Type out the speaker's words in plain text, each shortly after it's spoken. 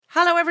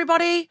Hello,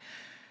 everybody.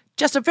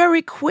 Just a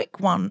very quick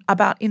one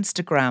about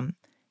Instagram.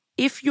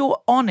 If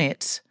you're on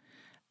it,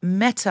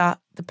 Meta,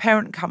 the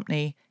parent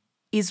company,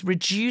 is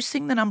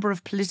reducing the number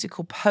of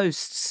political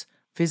posts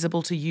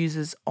visible to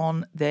users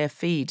on their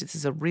feed. This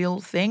is a real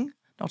thing,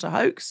 not a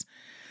hoax.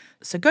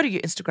 So go to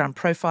your Instagram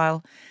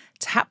profile,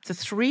 tap the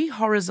 3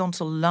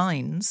 horizontal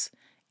lines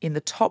in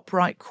the top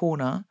right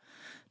corner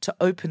to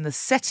open the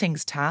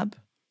Settings tab,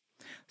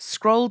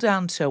 scroll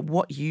down to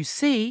What You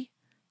See,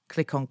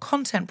 click on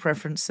Content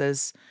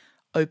Preferences,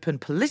 open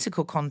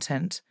Political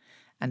Content,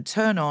 and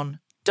turn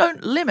on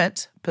Don't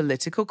Limit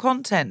Political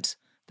Content.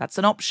 That's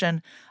an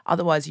option.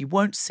 Otherwise, you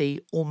won't see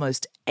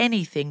almost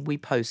anything we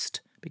post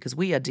because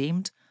we are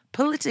deemed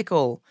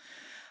political.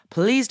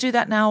 Please do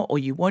that now, or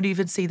you won't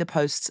even see the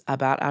posts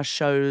about our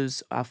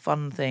shows, our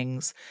fun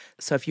things.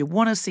 So if you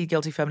want to see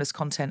Guilty Feminist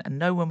content and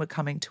know when we're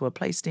coming to a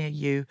place near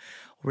you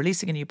or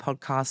releasing a new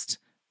podcast,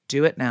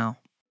 do it now.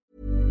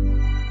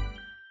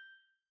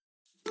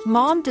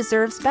 Mom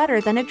deserves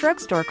better than a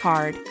drugstore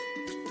card.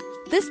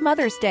 This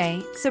Mother's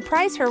Day,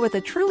 surprise her with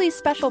a truly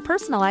special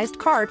personalized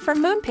card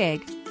from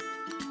Moonpig.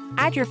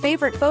 Add your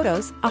favorite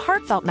photos, a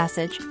heartfelt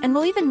message, and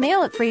we'll even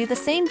mail it for you the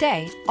same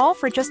day, all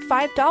for just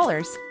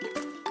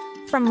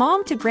 $5. From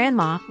mom to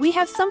grandma, we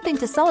have something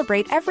to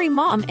celebrate every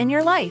mom in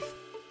your life.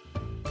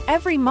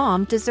 Every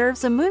mom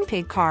deserves a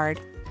Moonpig card.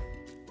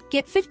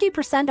 Get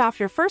 50% off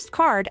your first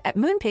card at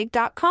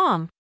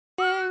moonpig.com.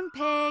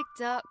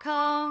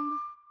 Moonpig.com.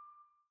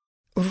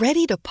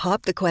 Ready to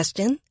pop the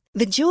question?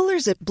 The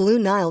jewelers at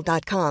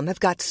BlueNile.com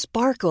have got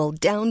sparkle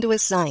down to a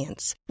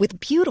science with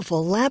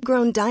beautiful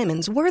lab-grown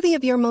diamonds worthy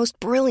of your most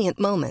brilliant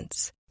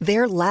moments.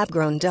 Their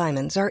lab-grown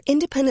diamonds are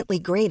independently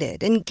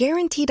graded and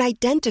guaranteed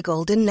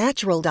identical to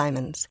natural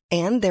diamonds,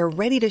 and they're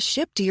ready to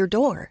ship to your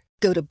door.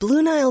 Go to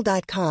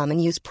BlueNile.com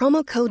and use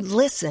promo code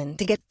LISTEN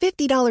to get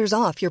 $50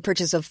 off your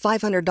purchase of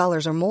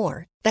 $500 or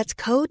more. That's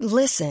code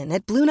LISTEN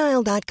at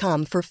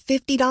BlueNile.com for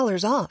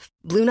 $50 off.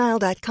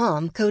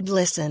 BlueNile.com, code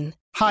LISTEN.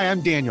 Hi,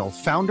 I'm Daniel,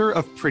 founder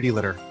of Pretty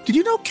Litter. Did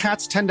you know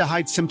cats tend to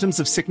hide symptoms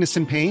of sickness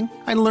and pain?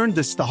 I learned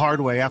this the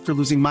hard way after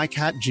losing my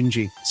cat,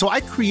 Gingy. So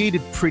I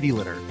created Pretty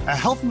Litter, a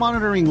health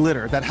monitoring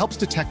litter that helps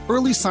detect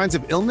early signs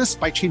of illness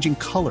by changing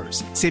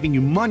colors, saving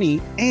you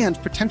money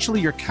and potentially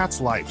your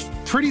cat's life.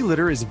 Pretty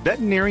Litter is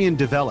veterinarian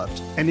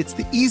developed, and it's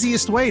the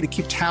easiest way to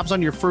keep tabs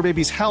on your fur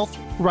baby's health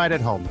right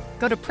at home.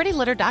 Go to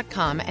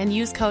prettylitter.com and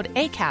use code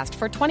ACAST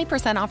for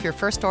 20% off your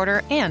first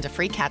order and a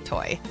free cat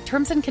toy.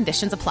 Terms and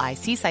conditions apply.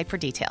 See site for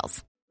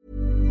details.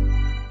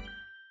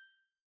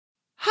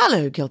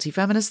 Hello, Guilty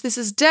Feminists. This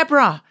is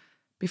Deborah.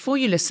 Before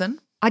you listen,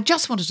 I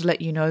just wanted to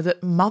let you know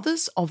that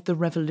Mothers of the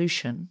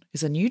Revolution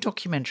is a new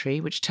documentary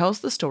which tells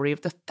the story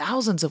of the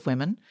thousands of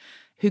women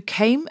who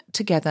came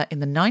together in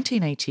the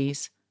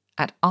 1980s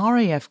at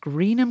RAF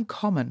Greenham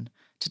Common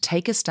to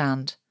take a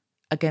stand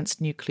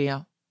against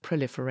nuclear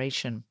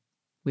proliferation.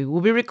 We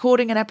will be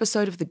recording an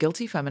episode of The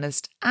Guilty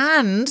Feminist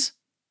and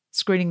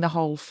screening the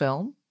whole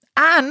film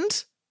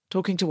and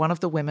talking to one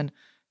of the women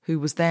who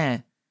was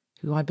there,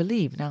 who I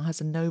believe now has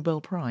a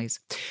Nobel Prize.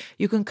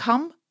 You can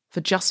come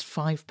for just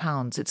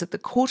 £5. It's at the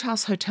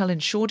Courthouse Hotel in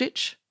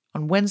Shoreditch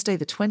on Wednesday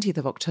the 20th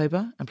of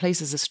October, and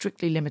places are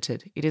strictly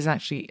limited. It is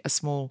actually a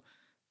small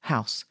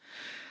house.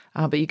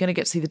 But you're going to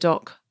get to see the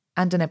doc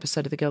and an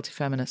episode of The Guilty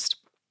Feminist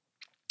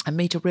and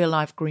meet a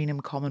real-life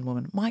Greenham Common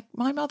woman. My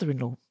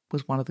mother-in-law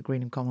was one of the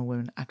Greenham Common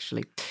women,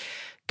 actually.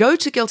 Go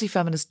to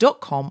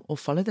guiltyfeminist.com or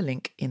follow the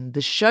link in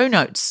the show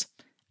notes.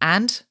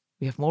 And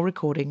we have more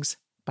recordings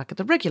back at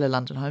the regular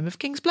London home of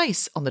King's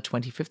Place on the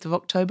 25th of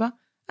October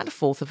and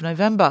 4th of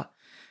November.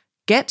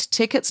 Get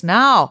tickets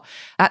now.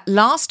 At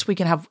last, we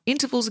can have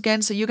intervals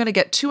again, so you're going to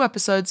get 2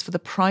 episodes for the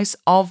price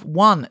of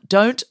 1.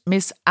 Don't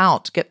miss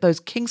out. Get those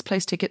King's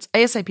Place tickets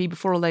ASAP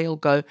before they all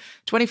go.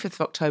 25th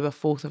of October,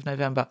 4th of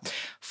November.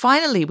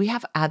 Finally, we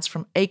have ads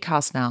from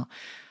Acast now.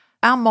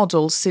 Our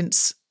model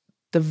since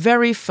the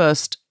very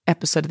first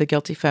episode of The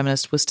Guilty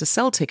Feminist was to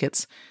sell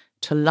tickets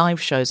to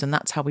live shows, and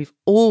that's how we've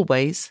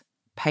always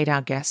paid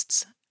our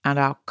guests and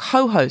our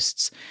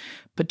co-hosts.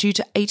 But due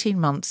to 18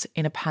 months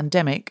in a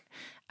pandemic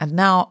and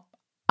now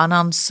an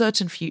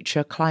uncertain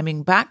future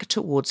climbing back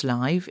towards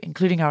live,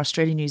 including our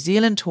Australia-New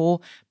Zealand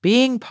tour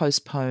being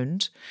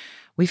postponed,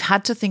 we've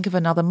had to think of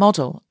another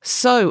model.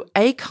 So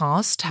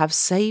Acast have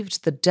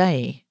saved the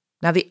day.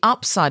 Now, the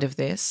upside of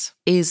this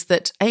is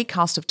that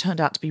Acast have turned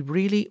out to be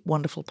really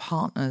wonderful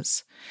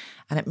partners,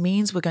 and it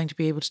means we're going to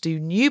be able to do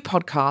new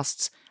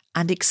podcasts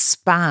and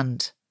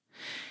expand.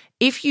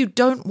 If you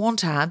don't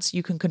want ads,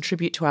 you can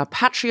contribute to our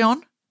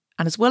Patreon,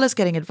 and as well as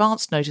getting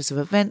advance notice of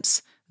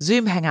events,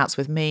 Zoom Hangouts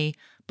with me,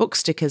 book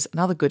stickers and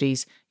other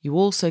goodies, you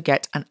also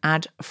get an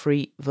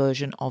ad-free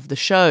version of the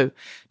show.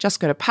 Just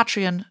go to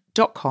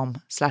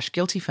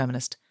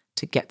patreon.com/guiltyfeminist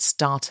to get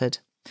started.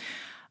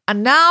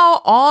 And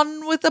now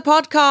on with the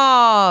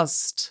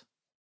podcast.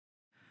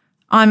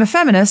 I'm a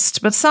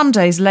feminist, but some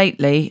days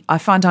lately I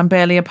find I'm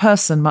barely a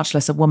person, much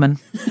less a woman.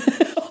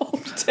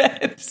 Oh,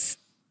 Debs.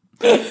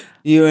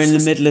 You're in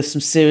the middle of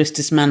some serious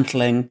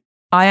dismantling.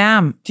 I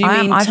am. Do you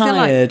mean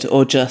tired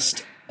or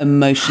just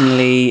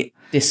emotionally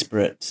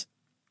disparate.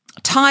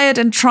 Tired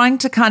and trying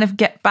to kind of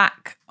get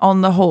back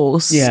on the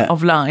horse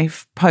of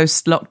life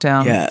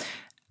post-lockdown. Yeah.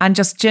 And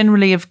just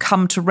generally have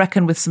come to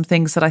reckon with some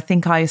things that I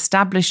think I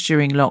established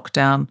during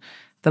lockdown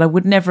that I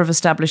would never have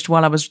established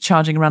while I was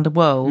charging around the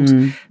world.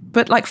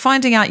 But like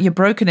finding out you're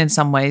broken in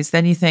some ways,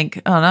 then you think,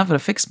 oh, now I've got to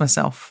fix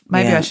myself.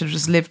 Maybe I should have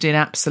just lived in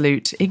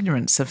absolute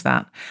ignorance of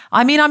that.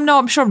 I mean,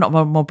 I'm sure I'm not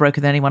more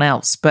broken than anyone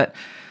else, but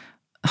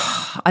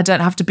I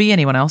don't have to be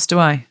anyone else, do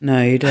I?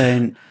 No, you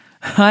don't.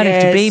 I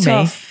have to be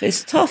me.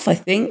 It's tough, I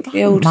think.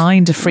 The old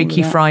mind a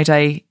Freaky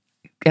Friday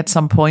at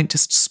some point,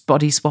 just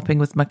body swapping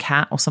with my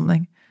cat or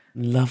something.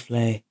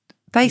 Lovely.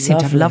 They seem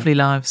to have lovely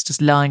lives,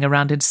 just lying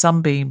around in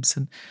sunbeams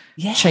and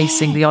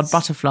chasing the odd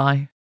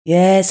butterfly.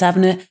 Yes,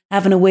 having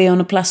a wee on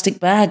a plastic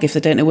bag if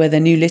they don't know where their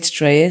new litter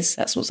tray is.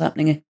 That's what's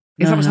happening.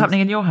 Is that what's happening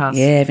in your house?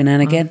 Yeah, every now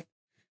and again.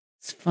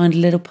 Let's find a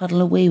little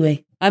puddle of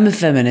wee. I'm a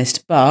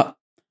feminist, but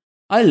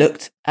I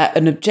looked at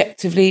an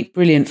objectively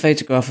brilliant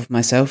photograph of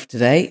myself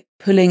today,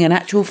 pulling an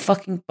actual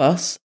fucking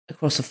bus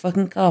across a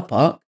fucking car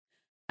park,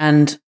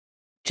 and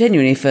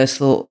genuinely first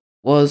thought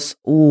was,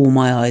 oh,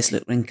 my eyes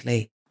look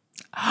wrinkly.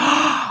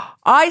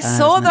 I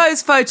saw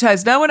those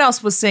photos. No one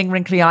else was seeing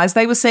wrinkly eyes.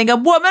 They were seeing a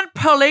woman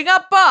pulling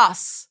a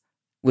bus.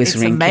 With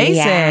wrinkly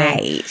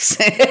eyes.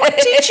 What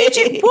did you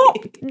do?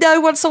 What?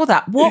 No one saw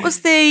that. What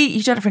was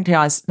you don't have wrinkly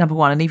eyes, number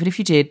one, and even if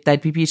you did,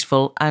 they'd be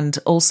beautiful. And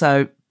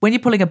also, when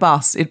you're pulling a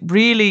bus, it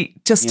really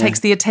just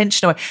takes the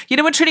attention away. You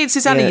know when Trini and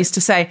Susanna used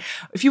to say,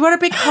 if you wear a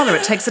big collar,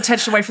 it takes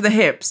attention away from the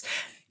hips.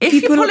 If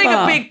you're pulling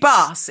a big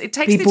bus, it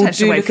takes the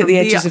attention away from the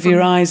edges of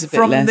your eyes a bit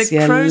less. From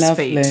the crow's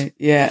feet.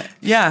 Yeah.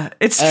 Yeah,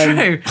 it's true.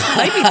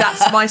 Maybe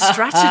that's my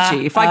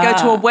strategy. If I go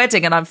to a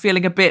wedding and I'm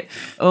feeling a bit,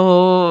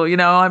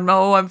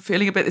 I'm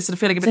feeling a bit this and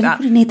feeling a bit that.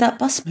 Does anybody need that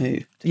bus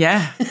moved?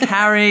 Yeah,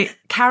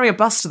 carry a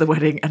bus to the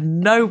wedding and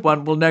no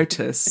one will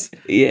notice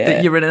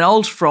that you're in an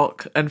old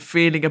frock and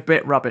feeling a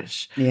bit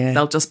rubbish. Yeah.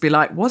 They'll just be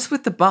like, what's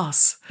with the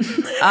bus?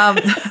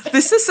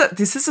 This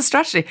is a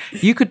strategy.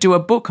 You could do a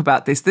book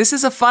about this. This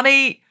is a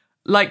funny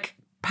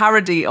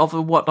parody of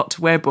a What Not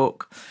to Wear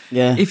book.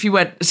 Yeah. If you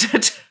went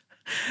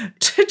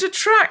to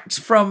detract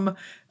from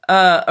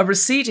a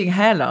receding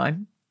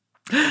hairline,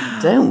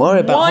 don't worry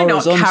about why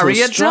horizontal not carry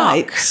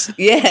stripes. A duck?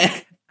 Yeah.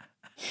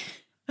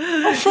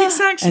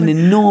 Exactly. An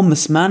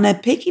enormous man, a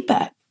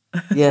piggyback.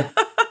 Yeah.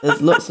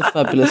 There's lots of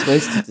fabulous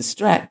ways to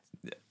distract.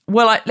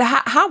 Well,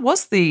 how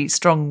was the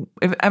strong?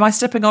 Am I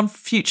stepping on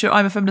future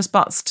I'm a Feminist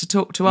butts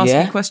to ask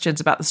you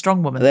questions about the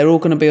strong woman? They're all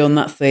going to be on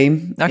that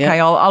theme. Okay,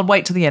 I'll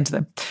wait till the end of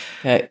them.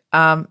 Okay.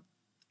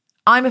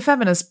 I'm a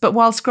feminist, but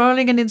while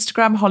scrolling an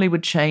Instagram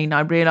Hollywood chain,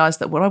 I realised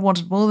that what I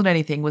wanted more than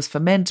anything was for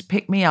men to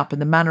pick me up in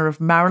the manner of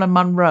Marilyn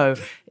Monroe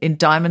in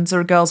Diamonds Are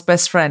a Girl's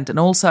Best Friend. And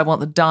also I want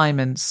the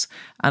diamonds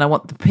and I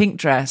want the pink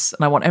dress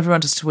and I want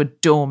everyone just to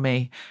adore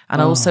me.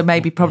 And I also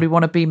probably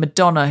want to be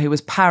Madonna, who was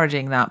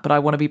parodying that, but I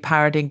want to be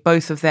parodying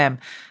both of them.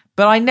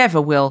 But I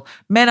never will.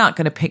 Men aren't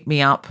going to pick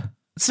me up.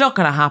 It's not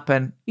going to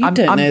happen. You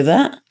don't know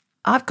that.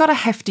 I've got a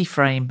hefty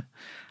frame.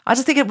 I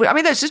just think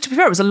just to be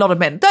fair, it was a lot of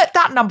men.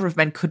 That number of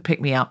men could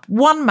pick me up.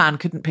 One man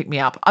couldn't pick me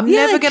up. I'm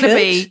never going to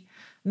be.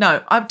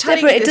 No, I'm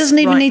telling you. It doesn't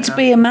even need to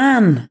be a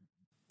man.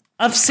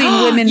 I've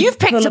seen women. You've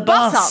picked a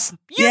bus up.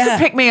 You can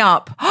pick me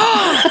up.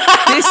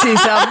 This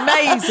is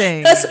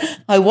amazing.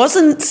 I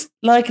wasn't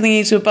likening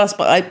you to a bus,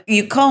 but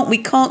we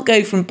can't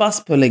go from bus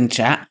pulling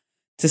chat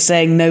to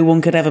saying no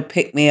one could ever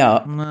pick me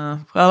up.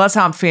 Well, that's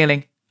how I'm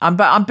feeling.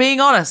 I'm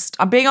being honest.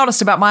 I'm being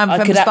honest about my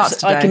feminist butts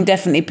today. I can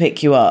definitely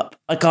pick you up.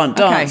 I can't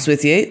dance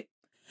with you.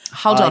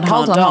 Hold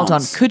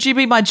on. Could you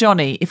be my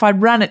Johnny? If I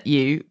ran at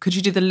you, could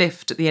you do the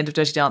lift at the end of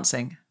Dirty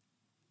Dancing?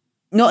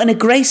 Not in a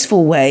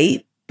graceful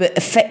way, but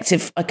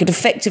effective. I could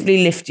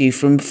effectively lift you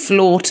from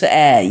floor to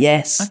air,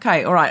 yes.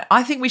 Okay, all right.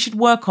 I think we should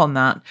work on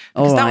that.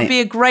 Because that would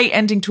be a great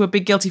ending to a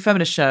Big Guilty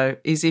Feminist show,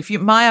 is if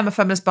my I'm a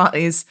Feminist butt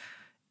is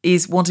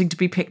wanting to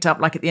be picked up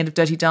like at the end of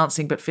Dirty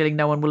Dancing, but feeling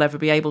no one will ever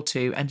be able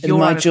to. And your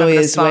my joy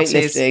is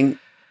weightlifting.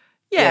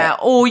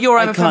 Or your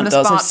I'm a Feminist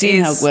butt is... I've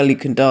seen how well you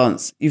can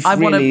dance. I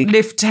want to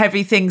lift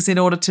heavy things in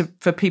order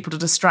for people to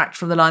distract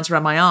from the lines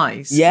around my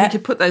eyes. Yeah. We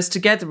could put those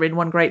together in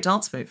one great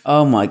dance move.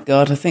 Oh my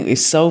God, I think we've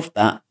solved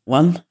that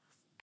one.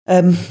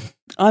 I'm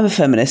a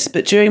feminist,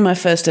 but during my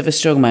first ever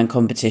strongman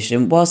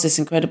competition, whilst this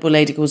incredible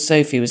lady called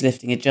Sophie was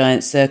lifting a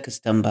giant circus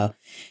dumbbell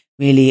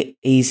really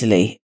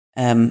easily,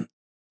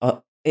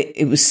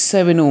 it was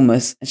so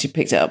enormous and she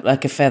picked it up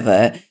like a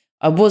feather.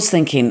 I was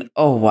thinking,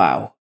 oh,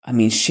 wow. I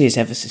mean, she is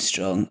ever so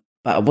strong.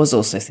 But I was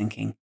also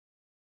thinking,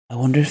 I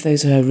wonder if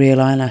those are her real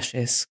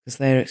eyelashes because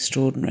they're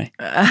extraordinary.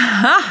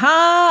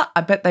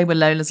 I bet they were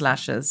Lola's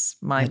lashes.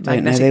 I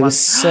don't know. They were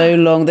so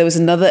long. There was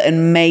another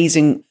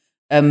amazing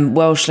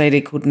Welsh lady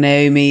called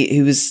Naomi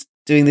who was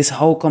doing this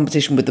whole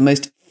competition with the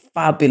most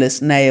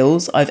fabulous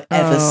nails I've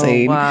ever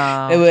seen.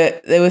 Wow.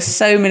 There were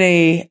so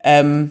many...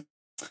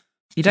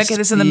 you don't get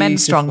this in the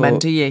men's strongmen,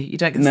 do you? You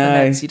don't get this in the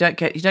men's.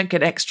 You don't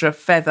get extra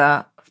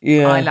feather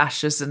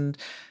eyelashes and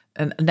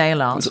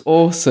nail art. It was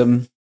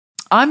awesome.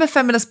 I'm a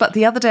feminist, but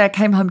the other day I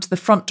came home to the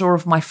front door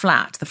of my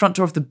flat, the front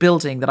door of the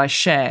building that I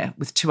share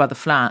with 2 other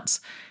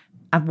flats,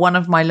 and one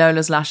of my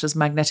Lola's lashes,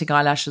 magnetic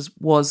eyelashes,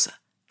 was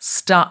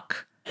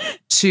stuck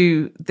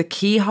to the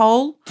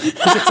keyhole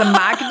because it's a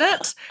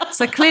magnet.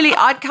 So clearly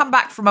I'd come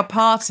back from a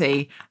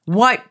party,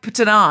 wiped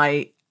an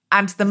eye,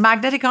 and the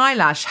magnetic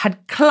eyelash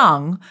had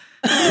clung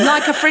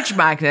like a fridge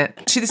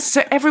magnet to this.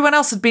 So everyone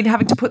else had been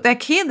having to put their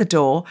key in the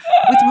door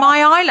with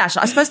my eyelash.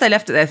 I suppose they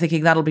left it there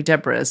thinking that'll be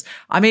Deborah's.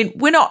 I mean,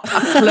 we're not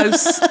a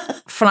close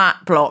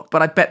flat block,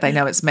 but I bet they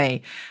know it's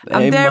me.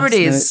 And there it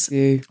is.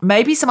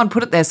 Maybe someone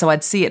put it there so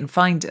I'd see it and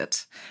find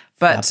it.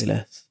 But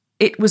fabulous.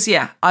 It was,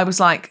 I was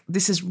like,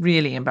 this is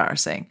really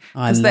embarrassing.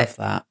 I love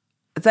that.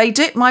 They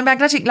do my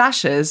magnetic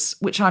lashes,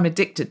 which I'm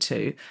addicted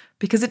to,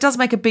 because it does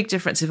make a big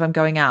difference if I'm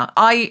going out.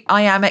 I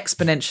am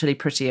exponentially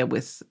prettier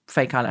with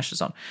fake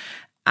eyelashes on.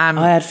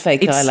 I had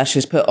fake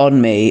eyelashes put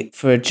on me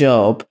for a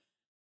job,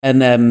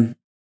 and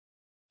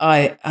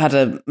I had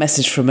a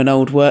message from an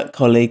old work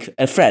colleague,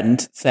 a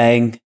friend,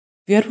 saying, "Have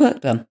you had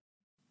work done?"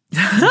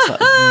 I was like,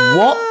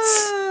 what?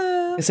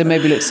 Because it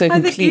made me look so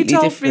completely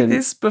different. I think you told me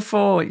this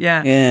before,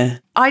 yeah. Yeah.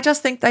 I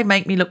just think they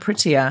make me look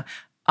prettier.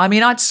 I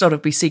mean, I'd sort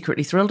of be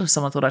secretly thrilled if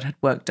someone thought I'd had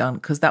work done,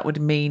 because that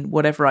would mean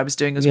whatever I was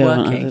doing was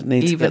working. I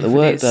need to get the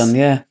work done,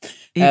 yeah.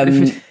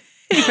 Even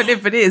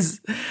if it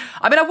is.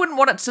 I mean, I wouldn't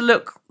want it to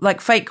look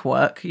like fake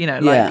work,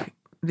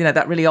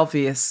 that really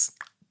obvious.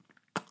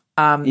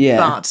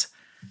 But,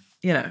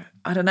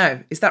 I don't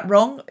know. Is that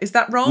wrong?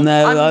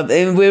 No,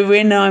 we're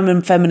in I'm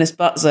in feminist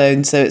butt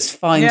zone, so it's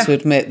fine to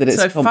admit that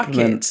it's a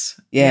compliment. Fuck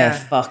it. Yeah,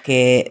 fuck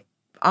it.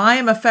 I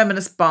am a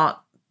feminist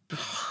butt.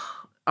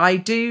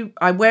 I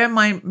wear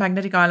my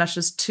magnetic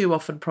eyelashes too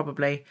often,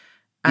 probably.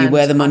 You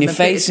wear them on your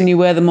face and you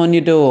wear them on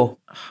your door.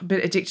 I'm a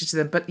bit addicted to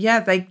them. But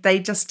yeah, they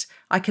just,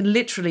 I can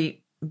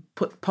literally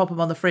pop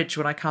them on the fridge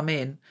when I come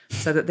in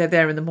so that they're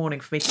there in the morning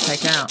for me to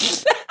take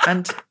out.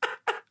 And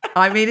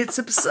I mean, it's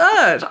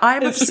absurd.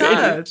 I'm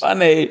absurd. Really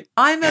funny.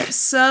 I'm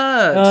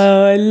absurd.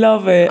 Oh, I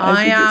love it.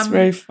 I think it's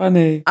very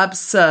funny.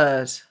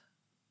 Absurd.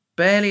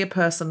 Barely a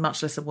person,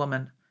 much less a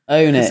woman.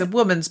 Own it. Because a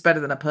woman's better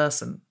than a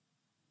person.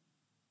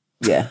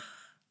 Yeah.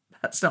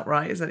 That's not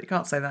right, is it? You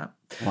can't say that.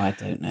 Well, I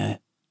don't know.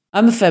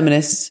 I'm a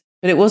feminist,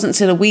 but it wasn't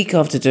until a week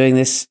after doing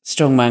this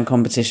strongman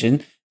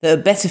competition that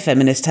a better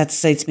feminist had to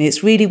say to me,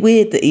 it's really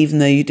weird that even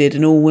though you did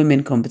an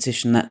all-women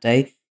competition that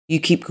day, you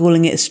keep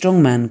calling it a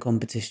strongman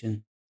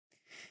competition.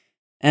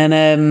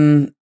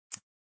 And,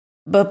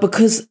 but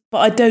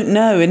I don't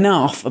know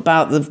enough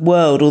about the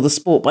world or the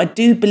sport, but I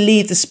do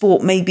believe the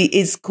sport maybe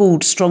is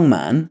called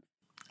strongman.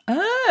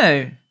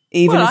 Oh.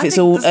 Even if it's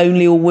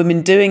only all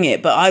women doing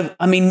it. But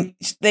I mean,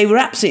 they were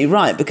absolutely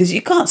right, because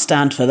you can't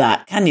stand for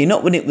that, can you?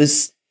 Not when it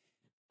was,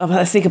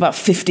 I think, about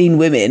 15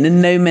 women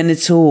and no men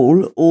at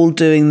all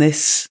doing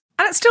this.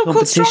 And it's still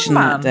called strongman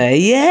that day.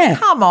 Yeah.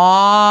 Come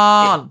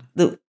on.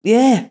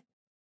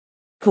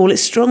 Call it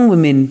strong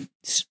women.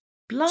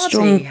 Bloody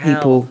strong hell.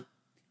 People.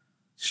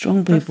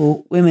 Strong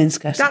people, women's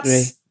category.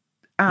 That's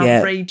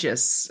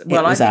outrageous.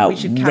 Well, I think we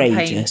should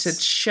campaign to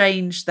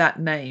change that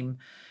name.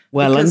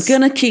 Well, I'm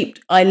going to keep...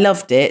 I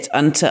loved it.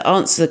 And to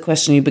answer the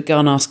question you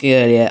began asking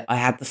earlier, I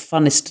had the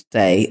funnest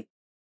day,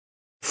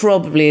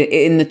 probably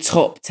in the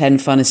top 10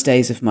 funnest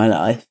days of my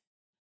life.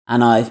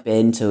 And I've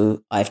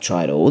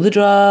tried all the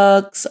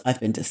drugs. I've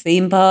been to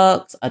theme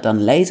parks. I've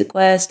done Laser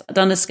Quest. I've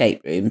done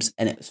escape rooms.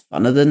 And it was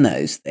funner than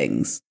those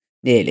things,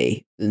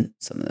 nearly, than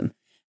some of them.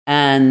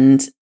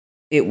 And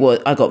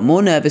I got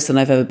more nervous than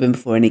I've ever been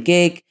before any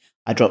gig.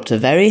 I dropped a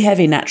very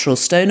heavy natural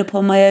stone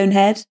upon my own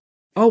head.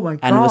 Oh, my God.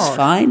 And was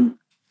fine.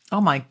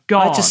 Oh, my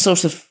God. I just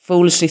sort of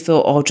foolishly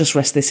thought, I'll just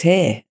rest this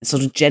here. And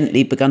sort of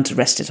gently begun to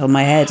rest it on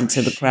my head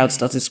until the crowd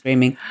started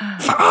screaming,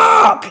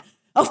 fuck!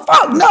 Oh,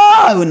 fuck,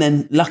 no! And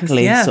then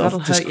luckily sort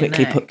of just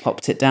quickly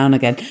popped it down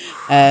again.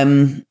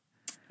 And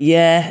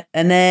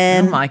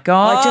then oh my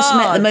God. I just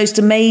met the most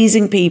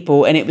amazing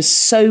people, and it was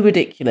so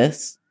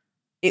ridiculous.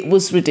 It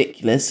was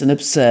ridiculous and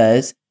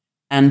absurd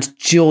and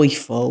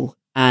joyful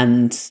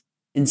and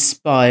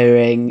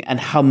inspiring and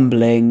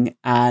humbling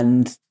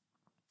and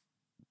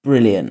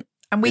brilliant.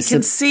 And we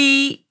can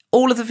see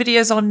all of the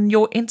videos on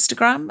your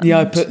Instagram. Yeah,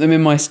 I put them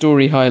in my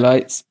story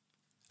highlights.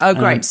 Oh,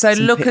 great. So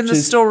look in the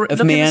story,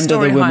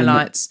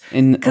 highlights.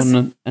 On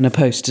a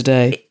post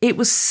today. It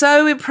was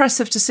so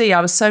impressive to see.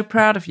 I was so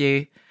proud of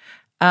you.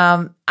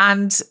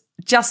 And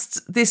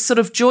just this sort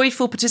of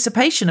joyful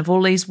participation of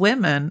all these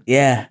women.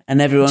 Yeah, and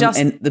everyone,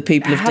 and the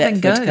people of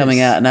Deptford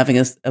coming out and having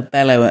a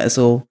bellow at us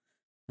all.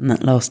 And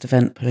that last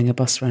event, pulling a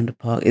bus around a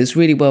park. It was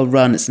really well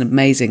run. It's an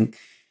amazing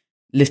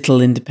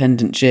little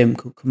independent gym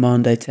called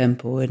Commando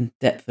Temple in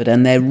Deptford,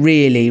 and they're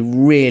really,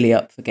 really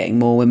up for getting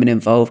more women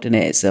involved in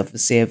it. It's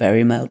obviously a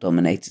very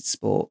male-dominated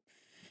sport.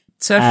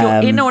 So if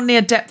you're in or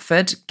near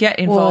Deptford, get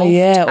involved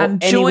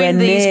and join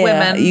these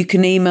women. You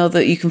can email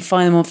that. You can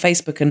find them on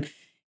Facebook, and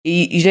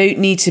you don't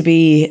need to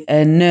be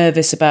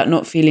nervous about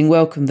not feeling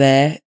welcome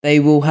there. They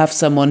will have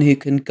someone who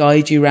can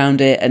guide you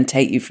around it and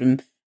take you from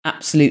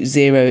absolute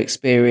zero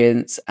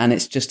experience, and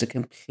it's just a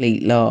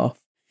complete laugh.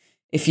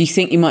 if you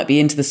think you might be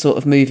into the sort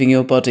of moving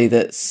your body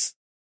that's,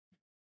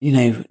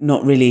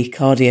 not really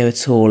cardio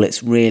at all,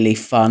 it's really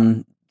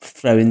fun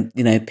throwing,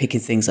 picking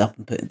things up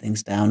and putting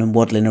things down and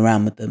waddling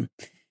around with them.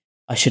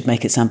 I should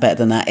make it sound better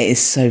than that. It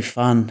is so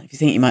fun. If you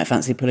think you might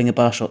fancy pulling a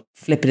bar shot,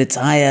 flipping a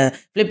tyre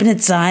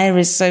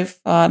is so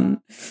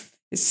fun.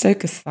 It's so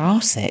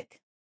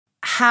cathartic.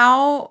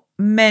 How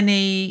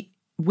many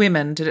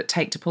women did it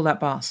take to pull that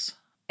bus?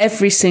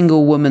 Every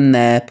single woman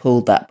there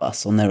pulled that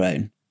bus on their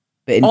own,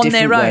 but in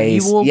different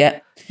ways.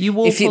 You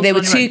walked. There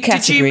were two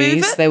categories. Did you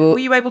move it? Were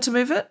you able to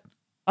move it?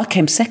 I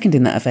came second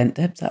in that event,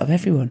 Debs, out of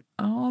everyone.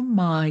 Oh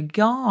my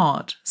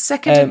God!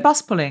 Second in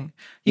bus pulling.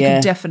 You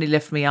can definitely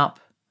lift me up.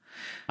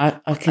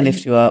 I can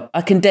lift you up.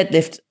 I can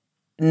deadlift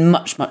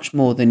much, much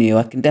more than you.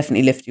 I can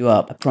definitely lift you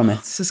up. I promise.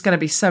 This is going to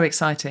be so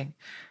exciting.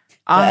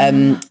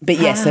 But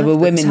yes, there were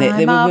women that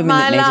made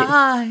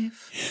it.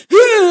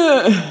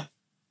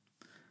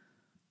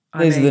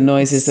 Those are the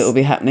noises that will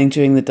be happening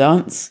during the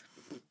dance.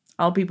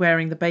 I'll be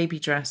wearing the baby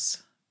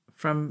dress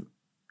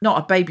not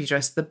a baby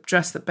dress, the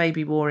dress that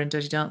Baby wore in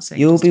Dirty Dancing.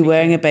 You'll be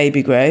wearing a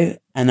baby grow,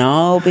 and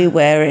I will be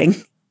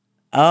wearing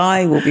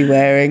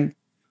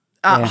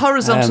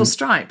horizontal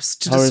stripes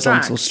to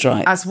distract,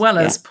 as well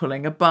as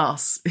pulling a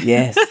bus.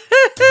 Yes.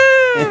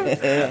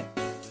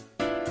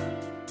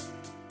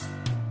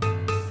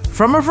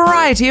 From a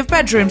variety of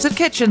bedrooms and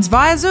kitchens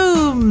via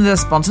Zoom, the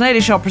Spontaneity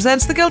Shop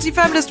presents The Guilty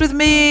Feminist with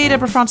me,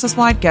 Deborah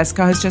Frances-White, guest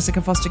co-host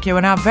Jessica Fostekew,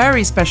 and our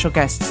very special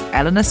guests,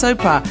 Elena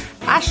Soper,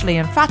 Ashley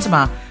and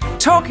Fatima,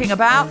 talking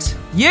about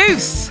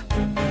youth.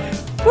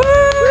 Woo!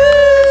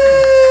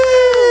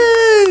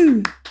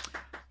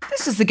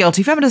 This is The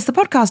Guilty Feminist, the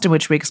podcast in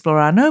which we explore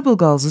our noble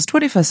goals as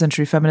 21st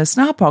century feminists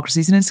and our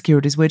hypocrisies and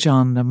insecurities which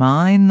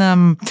undermine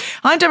them.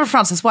 I'm Deborah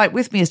Frances-White.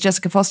 With me is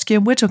Jessica Fostekew,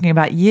 and we're talking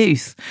about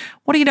youth.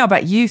 What do you know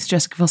about youth,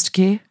 Jessica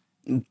Fostekew?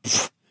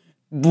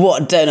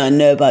 What don't I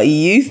know about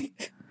youth?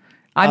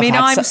 I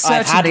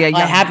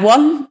had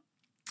one.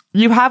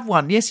 You have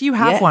one. Yes, you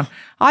have one.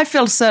 I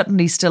feel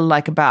certainly still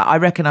I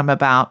reckon I'm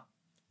about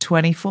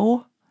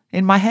 24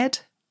 in my head,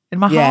 in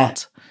my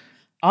heart.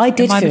 I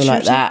did feel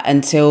like that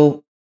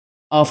until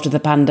after the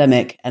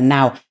pandemic, and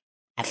now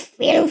I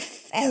feel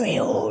very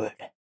old.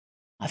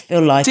 I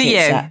feel like Do you?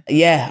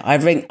 I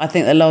think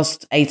the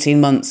last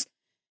 18 months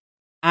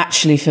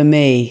actually for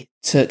me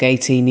took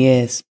 18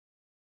 years.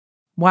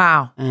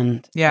 Wow.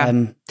 And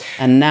and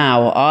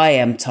now I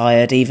am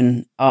tired,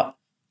 even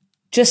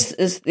just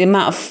as the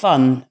amount of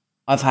fun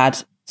I've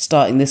had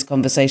starting this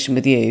conversation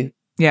with you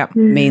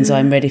means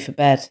I'm ready for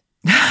bed.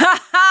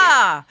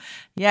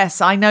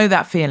 Yes, I know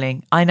that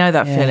feeling.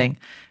 Feeling.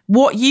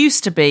 What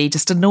used to be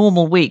just a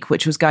normal week,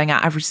 which was going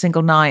out every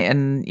single night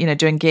and,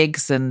 doing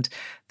gigs and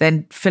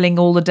then filling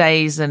all the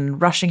days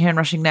and rushing here and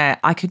rushing there,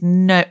 I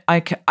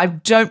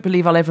don't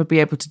believe I'll ever be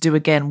able to do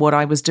again what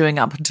I was doing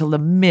up until the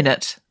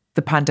minute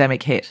the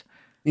pandemic hit.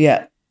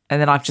 Yeah.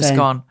 And then I've just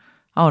gone,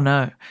 oh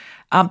no.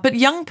 But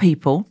young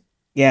people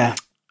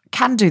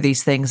can do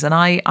these things. And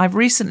I've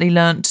recently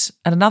learnt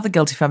at another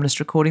Guilty Feminist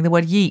recording the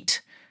word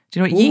yeet. Do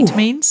you know what yeet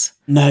means?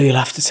 No, you'll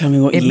have to tell me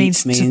what it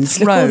yeet means.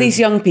 Look at all these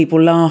young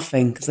people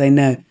laughing because they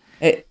know.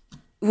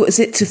 What is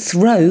it, to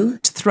throw?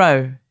 To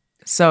throw.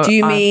 So do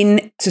you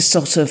mean to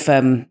sort of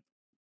to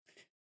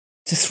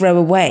throw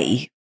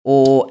away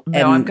or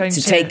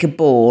to take a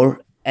ball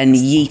and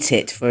yeet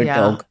it for a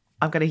dog?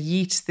 I'm going to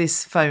yeet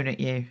this phone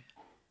at you.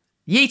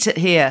 Yeet it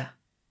here.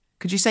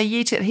 Could you say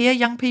yeet it here,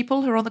 young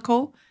people who are on the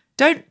call?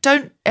 Don't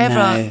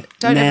ever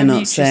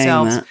mute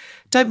yourselves. That.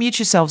 Don't mute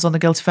yourselves on The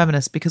Guilty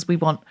Feminist because we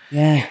want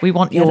your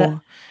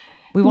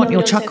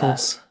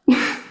chuckles.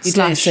 You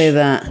don't say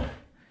that.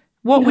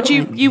 What would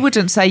you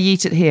wouldn't say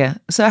yeet it here.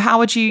 So how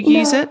would you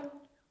use it?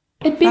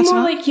 It'd be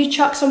more like you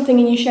chuck something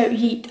and you shout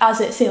yeet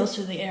as it sails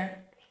through the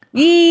air.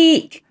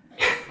 Yeet.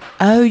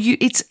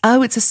 It's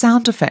a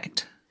sound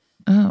effect.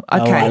 Oh,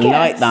 okay. I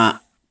like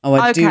that. Oh,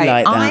 I do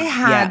like that. I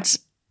had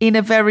in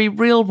a very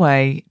real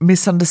way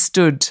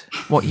misunderstood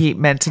what yeet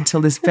meant until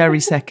this very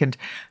second.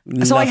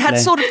 So I had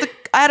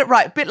I had it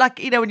right, a bit like,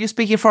 when you're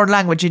speaking a foreign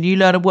language and you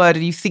learn a word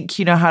and you think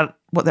you know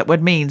what that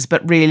word means,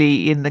 but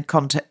really in the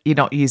context, you're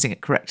not using it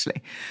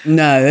correctly.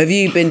 No. Have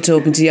you been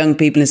talking to young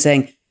people and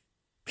saying,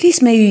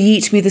 please may you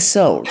yeet me the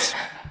salt?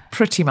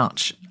 Pretty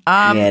much.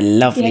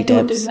 Lovely,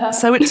 don't do that.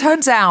 So it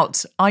turns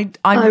out I'm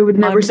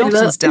not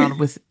as down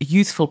with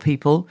youthful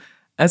people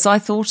as I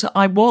thought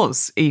I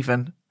was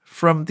even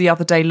from the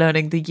other day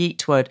learning the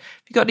yeet word.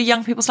 Have you got any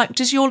young people?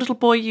 Does your little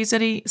boy use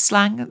any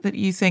slang that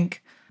you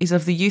think is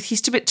of the youth?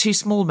 He's a bit too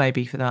small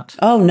maybe for that.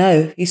 Oh,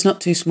 no, he's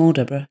not too small,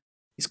 Deborah.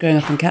 He's growing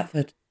up in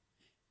Catford.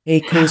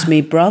 He calls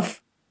me bruv.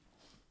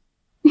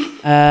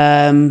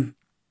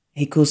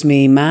 He calls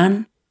me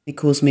man. He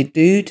calls me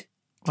dude.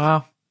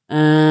 Wow.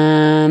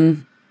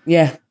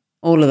 Yeah,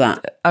 all of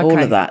that. Okay. All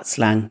of that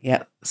slang,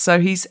 yeah. So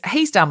he's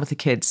down with the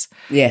kids.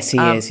 Yes, he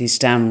is. He's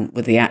down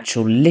with the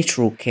actual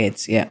literal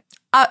kids, yeah.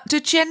 Do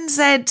Gen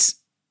Z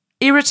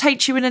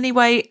irritate you in any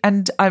way?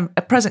 And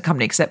a present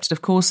company accepted,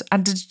 of course.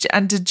 And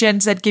did Gen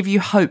Z give you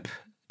hope,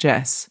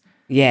 Jess?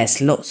 Yes,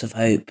 lots of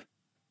hope.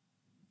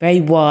 very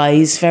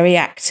wise, very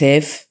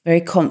active, very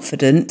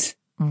confident,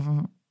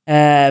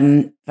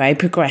 very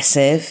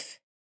progressive,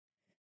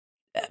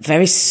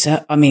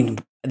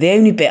 the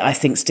only bit I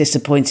think's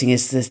disappointing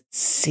is there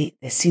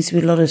seems to be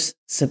a lot of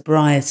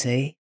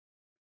sobriety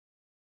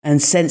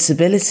and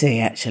sensibility,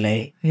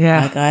 actually.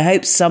 Yeah. Like, I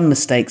hope some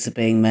mistakes are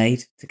being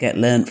made to get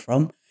learnt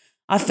from.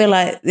 I feel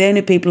like the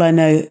only people I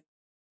know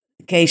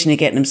occasionally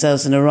getting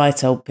themselves in a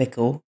right old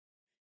pickle,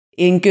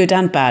 in good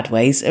and bad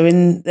ways, are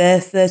in their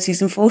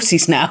 30s and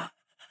 40s now.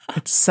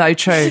 It's so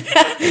true.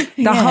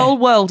 The whole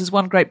world is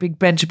one great big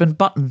Benjamin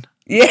Button.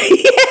 Yeah,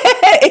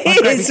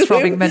 it Great is. big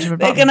throbbing Benjamin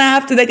They're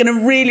Button. They're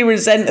gonna really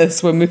resent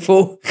us when we've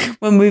all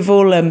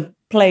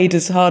played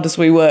as hard as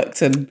we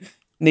worked and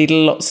need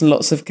lots and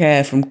lots of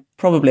care from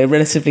probably a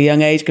relatively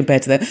young age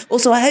compared to them.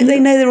 Also, I hope they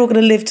know they're all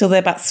going to live till they're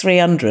about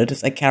 300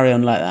 if they carry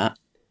on like that.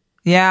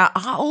 Yeah.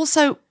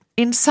 Also,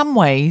 in some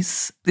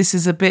ways, this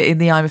is a bit in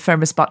the I'm a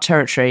feminist but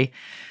territory.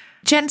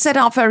 Gen Z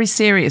are very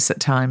serious at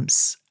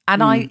times.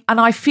 And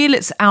I feel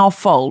it's our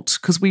fault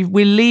because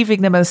we're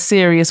leaving them a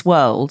serious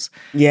world.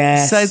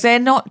 Yes. So they're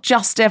not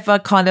just ever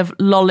kind of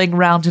lolling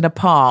around in a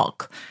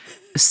park,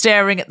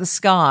 staring at the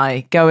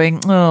sky,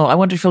 going, oh, I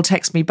wonder if he'll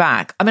text me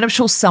back. I mean, I'm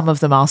sure some of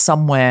them are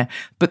somewhere,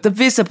 but the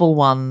visible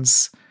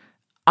ones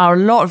are a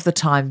lot of the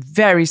time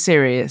very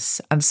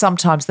serious, and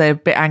sometimes they're a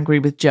bit angry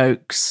with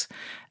jokes.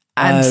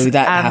 And,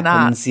 that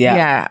happens,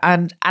 yeah.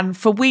 Yeah, and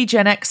for we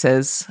Gen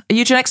Xers, are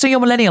you Gen X or you're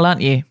millennial,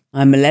 aren't you?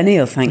 I'm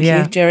millennial, thank you.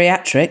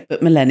 Geriatric,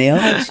 but millennial.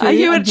 Are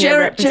you I'm here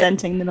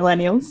representing the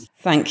millennials?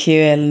 Thank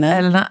you,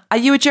 Elena. Are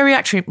you a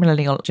geriatric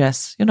millennial,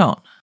 Jess? You're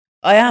not?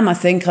 I am, I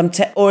think.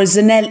 Or a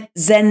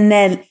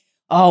Zenel.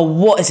 Oh,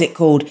 what is it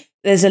called?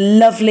 There's a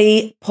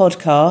lovely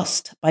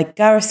podcast by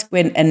Gareth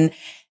Gwyn and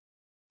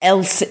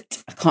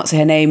Elsit. I can't say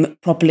her name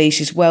properly.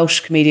 She's a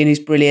Welsh comedian who's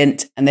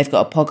brilliant. And they've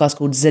got a podcast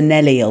called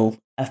Zenellial.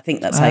 I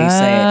think that's how you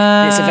say it.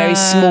 And it's a very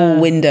small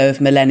window of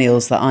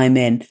millennials that I'm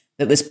in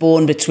that was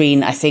born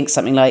between, I think,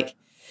 something like,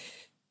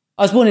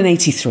 I was born in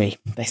 83,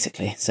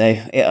 basically. So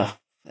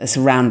it's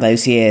around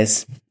those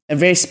years. A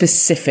very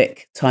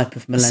specific type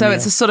of millennial. So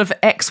it's a sort of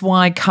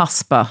XY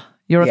cusper.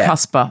 You're a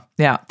cusper.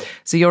 Yeah.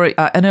 So you're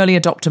an early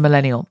adopter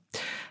millennial.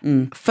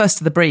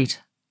 First of the breed.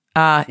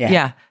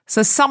 Yeah.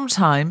 So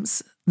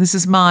sometimes, this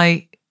is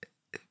my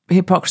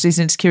hypocrisies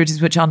and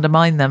insecurities which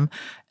undermine them,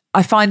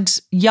 I find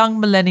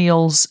young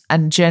millennials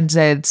and Gen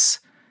Zs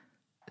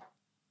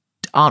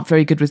aren't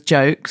very good with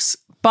jokes,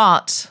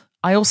 but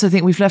I also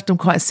think we've left them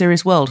quite a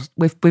serious world.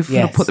 We've sort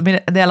of put them in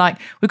it, and they're like,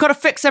 we've got to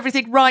fix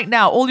everything right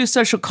now. All your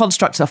social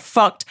constructs are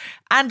fucked,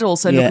 and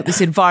also look at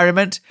this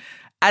environment.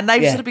 And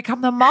they've sort of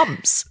become the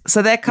mums.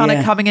 So they're kind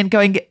of coming in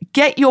going,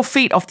 get your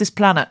feet off this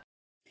planet.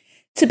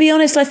 To be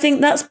honest, I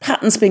think that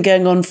pattern's been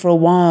going on for a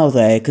while,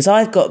 though, because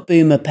I've got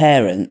boomer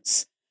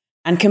parents,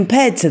 and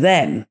compared to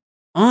them,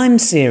 I'm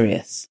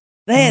serious.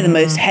 They're the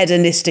most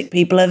hedonistic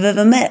people I've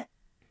ever met.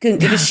 Couldn't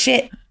give a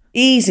shit.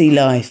 Easy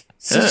life.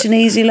 Such an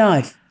easy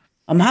life.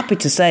 I'm happy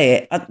to say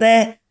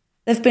it.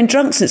 They've been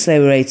drunk since they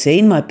were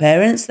 18, my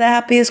parents. They're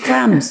happy as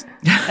clams.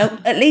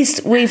 At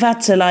least we've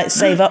had to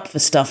save up for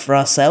stuff for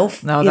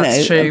ourselves. No,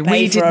 that's true.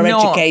 Pay for our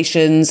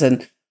educations,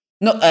 and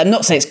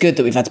not say it's good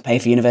that we've had to pay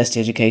for university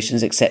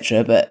educations,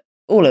 etc. But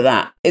all of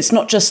that. It's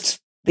not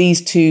just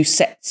these two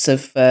sets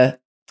of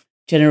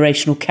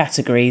generational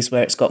categories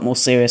where it's got more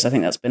serious. I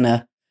think that's been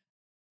a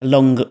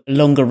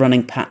longer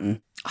running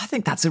pattern. I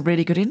think that's a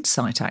really good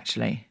insight,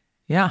 actually.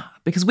 Yeah,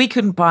 because we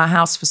couldn't buy a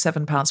house for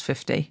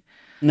 £7.50.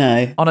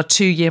 No. On a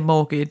 2-year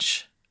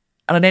mortgage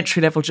and an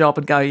entry-level job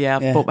and go,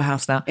 I've bought my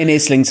house now. In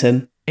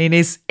Islington. In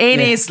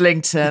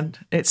Islington.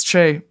 It's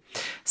true.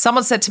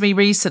 Someone said to me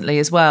recently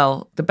as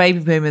well, the baby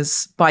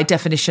boomers, by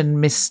definition,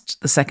 missed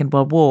the Second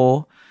World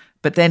War,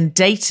 but then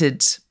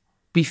dated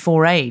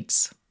before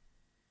AIDS.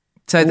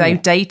 So they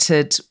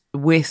dated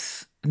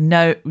with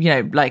with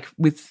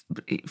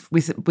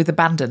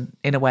abandon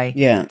in a way.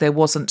 Yeah. There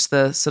wasn't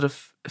the sort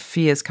of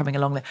fears coming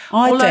along there.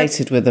 I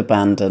dated with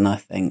abandon, I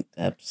think,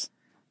 Debs.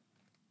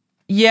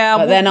 Yeah.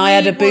 But then I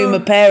had a boomer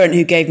parent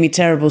who gave me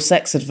terrible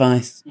sex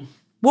advice.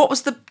 What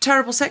was the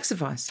terrible sex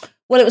advice?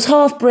 Well, it was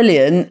half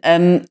brilliant.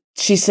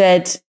 She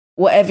said,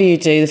 whatever you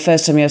do, the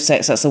first time you have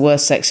sex, that's the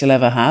worst sex you'll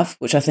ever have,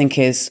 which I think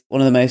is one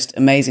of the most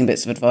amazing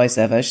bits of advice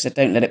ever. She said,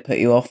 don't let it put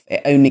you off.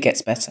 It only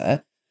gets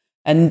better.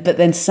 But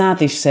then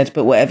sadly she said,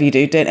 but whatever you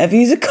do, don't ever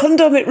use a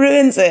condom. It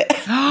ruins it.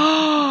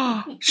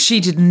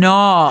 She did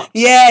not.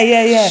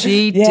 Yeah.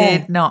 She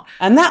did not.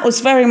 And that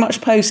was very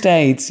much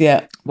post-AIDS,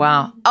 yeah.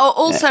 Wow. Oh,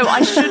 also,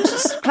 I should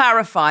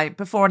clarify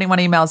before anyone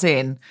emails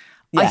in,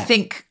 I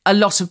think a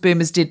lot of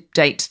boomers did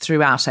date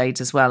throughout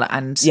AIDS as well.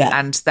 And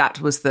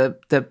that was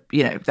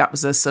that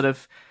was a sort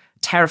of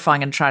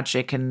terrifying and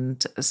tragic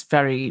and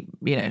very,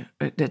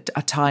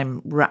 a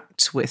time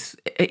wrapped with,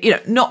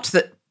 not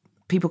that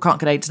people can't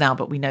get AIDS now,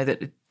 but we know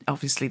that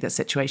obviously the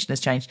situation has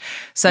changed.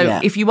 So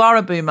if you are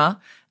a boomer,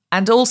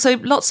 and also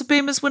lots of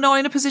boomers were not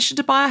in a position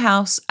to buy a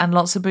house, and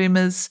lots of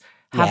boomers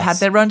have had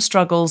their own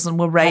struggles and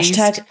were raised.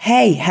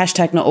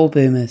 Hashtag not all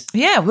boomers.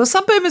 Yeah, well,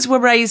 some boomers were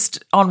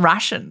raised on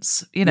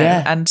rations,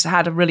 and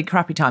had a really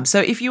crappy time. So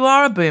if you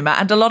are a boomer,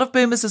 and a lot of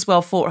boomers as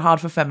well fought hard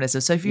for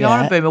feminism. So if you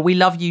are a boomer, we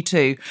love you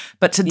too.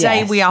 But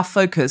today we are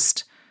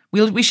focused.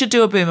 We should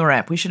do a boomer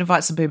rep. We should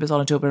invite some boomers on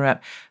and do a boomer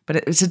rep.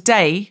 But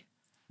today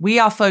we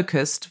are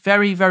focused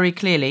very, very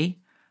clearly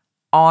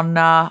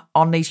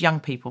on these young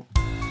people.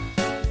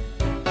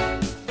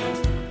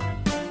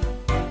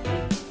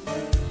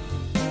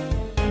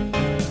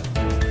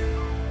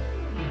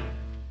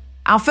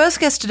 Our first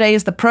guest today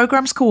is the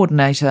programme's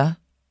coordinator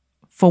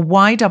for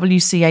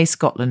YWCA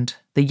Scotland,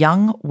 the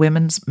Young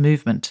Women's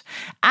Movement,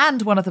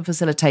 and one of the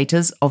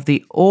facilitators of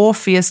the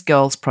Fierce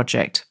Girls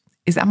Project.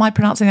 Am I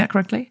pronouncing that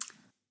correctly?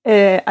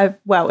 It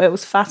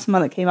was Fatima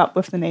that came up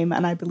with the name,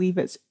 and I believe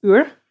it's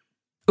Ur.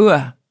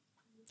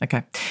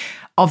 Okay.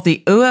 Of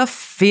the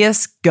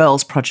Fierce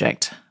Girls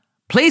Project.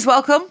 Please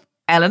welcome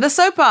Elena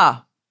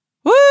Soper.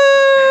 Woo!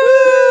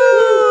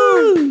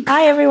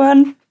 Hi,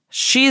 everyone.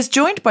 She is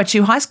joined by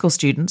 2 high school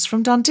students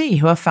from Dundee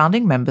who are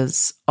founding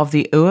members of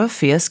the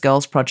Fierce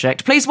Girls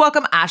Project. Please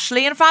welcome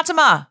Ashley and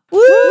Fatima.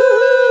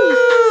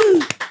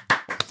 Woo!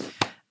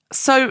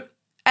 So,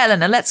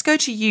 Eleanor, let's go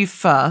to you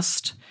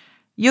first.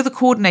 You're the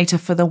coordinator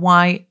for the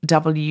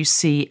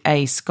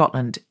YWCA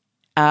Scotland.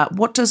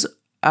 What does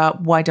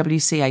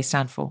YWCA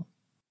stand for?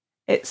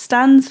 It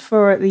stands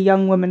for the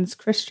Young Women's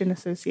Christian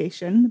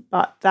Association,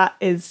 but that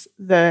is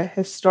the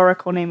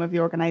historical name of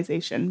the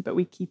organisation, but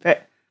we keep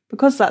it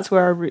because that's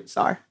where our roots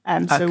are.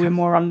 So we're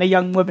more on the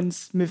young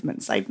women's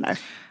movement side now.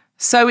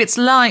 So it's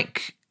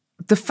like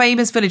the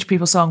famous Village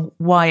People song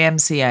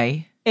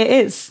YMCA. It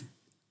is.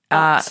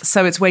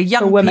 So it's where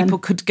young people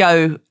could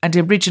go, and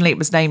originally it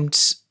was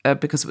named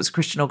because it was a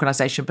Christian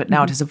organisation, but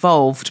now it has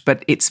evolved,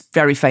 but it's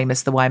very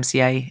famous, the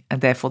YMCA,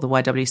 and therefore the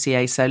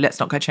YWCA. So let's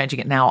not go changing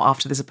it now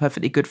after there's a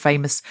perfectly good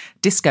famous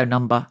disco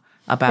number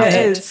about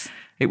it.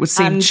 It would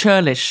seem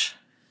churlish.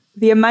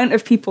 The amount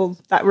of people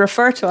that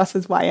refer to us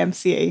as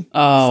YMCA,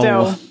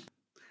 still,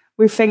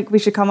 we think we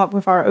should come up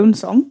with our own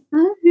song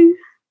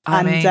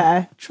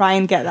and try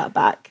and get that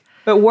back.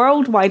 But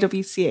World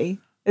YWCA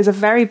is a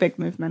very big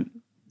movement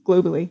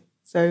globally.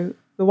 So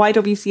the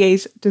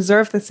YWCAs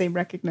deserve the same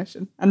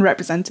recognition and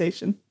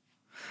representation.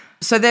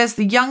 So there's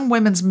the Young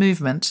Women's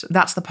Movement.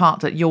 That's the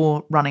part that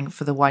you're running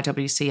for the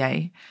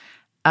YWCA.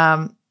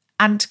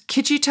 And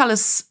could you tell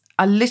us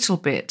a little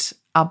bit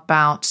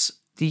about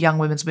the Young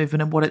Women's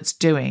Movement and what it's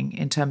doing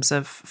in terms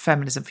of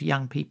feminism for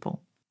young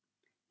people?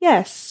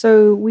 Yes,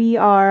 so we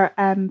are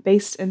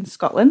based in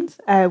Scotland.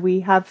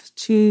 We have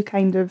 2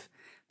 kind of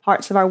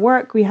parts of our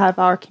work. We have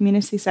our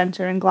community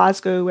centre in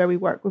Glasgow where we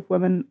work with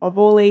women of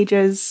all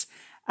ages.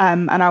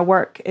 And our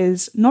work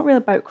is not really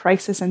about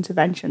crisis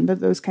intervention, but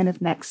those kind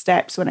of next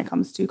steps when it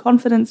comes to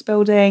confidence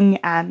building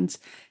and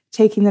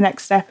taking the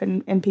next step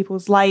in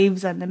people's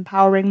lives and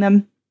empowering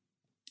them.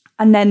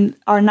 And then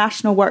our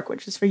national work,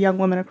 which is for young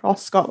women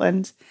across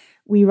Scotland,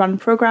 we run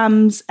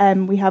programmes.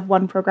 We have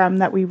one programme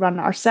that we run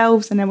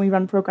ourselves, and then we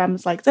run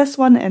programmes like this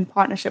one in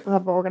partnership with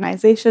other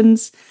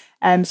organisations.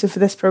 So for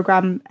this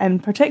programme in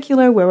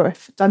particular, we're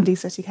with Dundee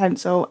City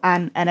Council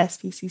and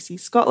NSPCC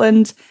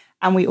Scotland,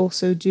 and we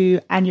also do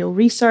annual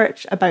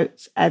research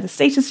about the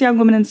status of young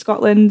women in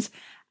Scotland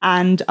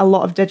and a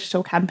lot of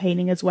digital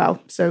campaigning as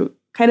well. So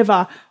kind of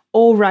a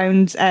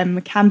all-round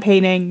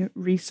campaigning,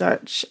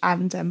 research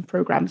and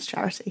programmes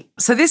charity.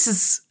 So this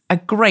is a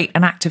great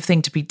and active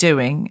thing to be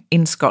doing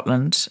in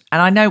Scotland.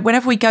 And I know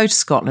whenever we go to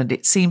Scotland,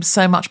 it seems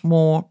so much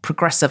more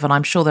progressive. And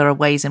I'm sure there are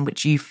ways in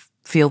which you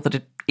feel that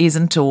it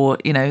isn't, or,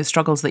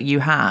 struggles that you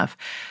have.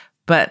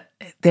 But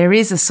there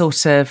is a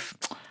sort of,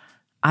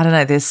 I don't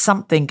know, there's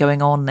something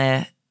going on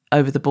there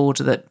over the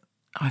border that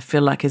I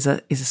feel like is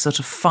a sort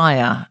of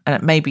fire. And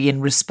it may be in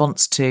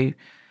response to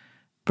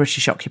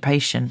British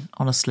occupation,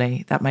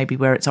 honestly. That may be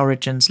where its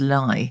origins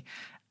lie.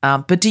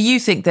 But do you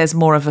think there's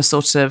more of a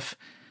sort of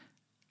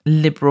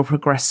liberal,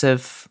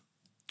 progressive,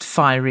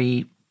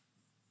 fiery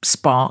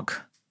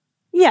spark?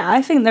 Yeah,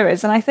 I think there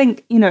is. And I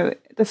think,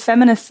 the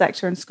feminist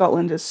sector in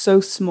Scotland is so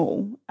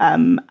small.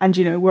 And,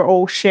 we're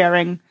all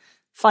sharing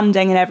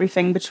funding and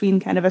everything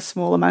between kind of a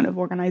small amount of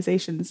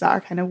organisations that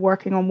are kind of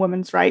working on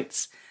women's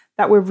rights,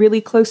 that we're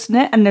really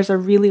close-knit, and there's a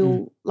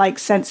really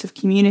sense of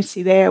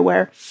community there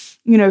where,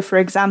 for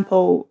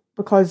example,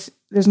 because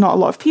there's not a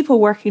lot of people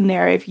working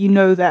there, if you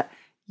know that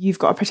you've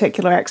got a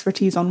particular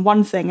expertise on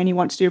one thing and you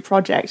want to do a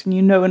project and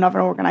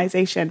another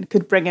organisation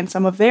could bring in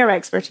some of their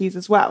expertise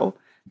as well,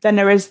 then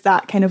there is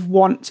that kind of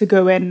want to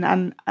go in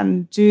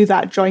and do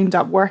that joined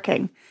up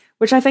working,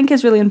 which I think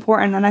is really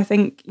important. And I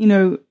think,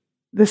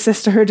 the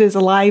sisterhood is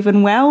alive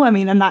and well. I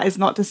mean, and that is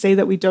not to say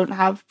that we don't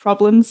have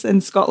problems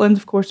in Scotland.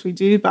 Of course we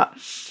do. But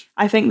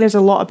I think there's a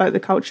lot about the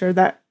culture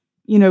that,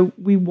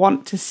 we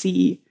want to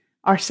see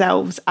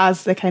ourselves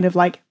as the kind of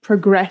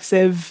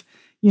progressive,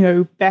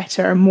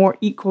 better, more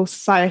equal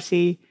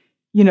society,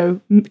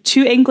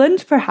 to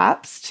England,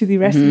 perhaps, to the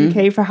rest of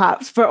the UK,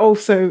 perhaps, but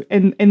also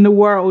in the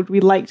world, we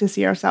like to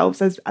see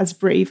ourselves as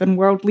brave and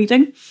world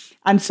leading.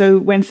 And so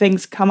when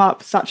things come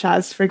up, such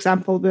as, for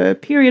example, the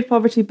period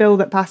poverty bill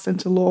that passed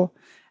into law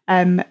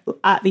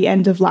at the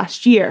end of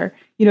last year,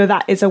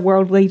 that is a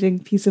world leading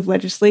piece of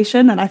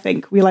legislation. And I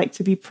think we like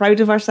to be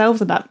proud of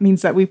ourselves, and that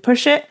means that we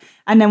push it.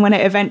 And then when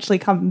it eventually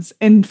comes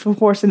in for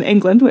force in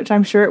England, which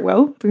I'm sure it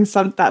will, because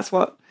that's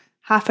what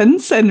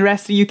happens in the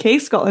rest of the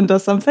UK, Scotland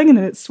does something and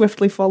then it's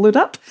swiftly followed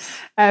up.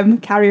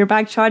 Carrier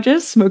bag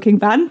charges, smoking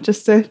ban,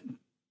 just to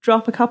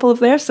drop a couple of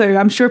there. So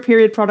I'm sure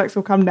period products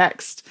will come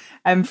next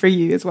for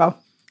you as well.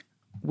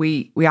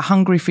 We are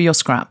hungry for your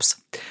scraps.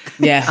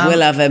 Yeah,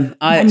 we'll have them.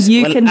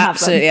 You can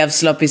absolutely have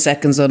sloppy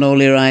seconds on all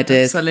your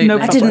ideas. Absolutely. No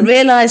I didn't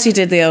realise you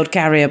did the old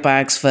carrier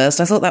bags first.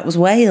 I thought that was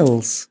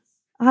Wales.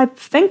 I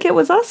think it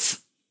was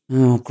us.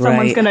 Oh, great.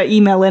 Someone's going to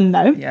email in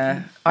now.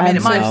 Yeah. I mean,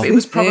 it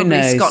was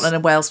probably Scotland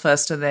and Wales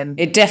first, and then...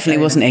 It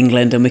definitely wasn't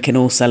England, and we can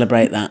all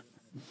celebrate that.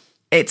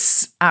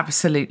 It's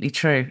absolutely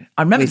true.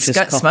 I remember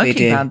the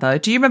smoking ban, though.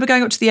 Do you remember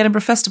going up to the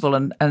Edinburgh Festival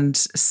and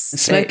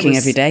smoking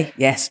every day?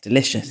 Yes,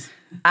 delicious.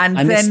 And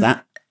I miss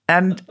that.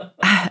 And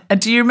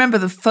do you remember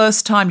the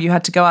first time you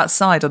had to go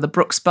outside on the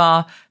Brooks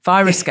Bar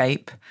fire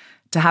escape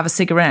to have a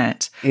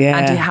cigarette? Yeah.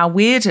 And how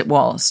weird it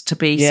was to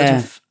be sort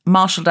of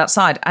marshalled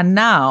outside. And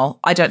now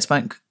I don't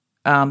smoke,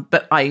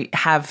 but I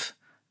have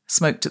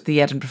smoked at the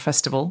Edinburgh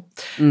Festival.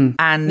 And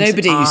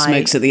nobody who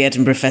smokes at the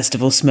Edinburgh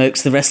Festival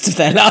smokes the rest of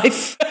their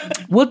life.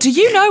 Well, do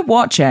you know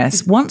what,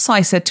 Jess? Once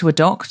I said to a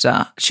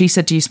doctor, she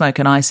said, do you smoke?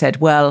 And I said,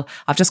 well,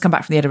 I've just come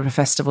back from the Edinburgh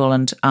Festival,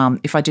 and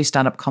if I do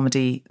stand-up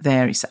comedy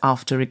there,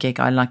 after a gig,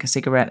 I like a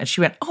cigarette. And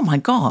she went, oh my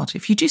God,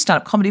 if you do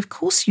stand-up comedy, of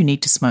course you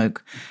need to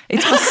smoke.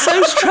 It's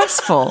so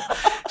stressful.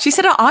 She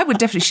said, I would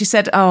definitely. She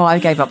said, I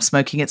gave up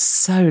smoking. It's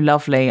so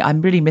lovely. I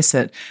really miss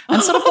it.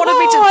 And sort of wanted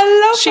me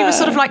to, she was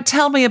sort of like,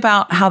 tell me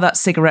about how that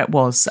cigarette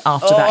was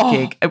after that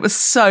gig. It was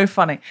so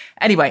funny.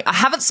 Anyway, I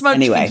haven't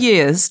smoked for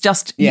years,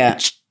 just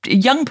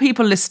young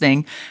people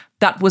listening.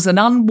 That was an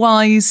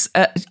unwise.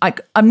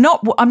 I'm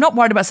not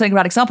worried about setting a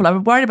bad example.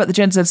 I'm worried about the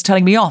Gen Zs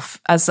telling me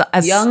off. As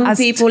young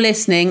people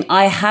listening,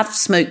 I have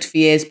smoked for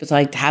years, but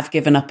I have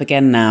given up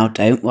again now.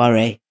 Don't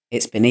worry,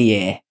 it's been a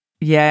year.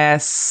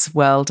 Yes,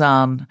 well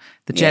done.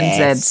 The Gen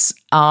Zs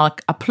are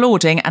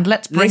applauding, and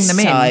let's bring them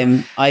in. This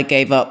time I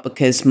gave up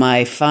because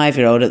my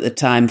 5-year-old at the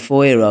time,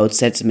 4-year-old,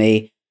 said to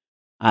me,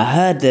 I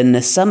heard that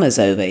the summer's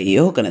over,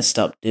 you're going to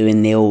stop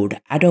doing the old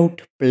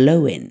adult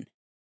blowing.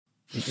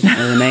 We didn't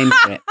know the name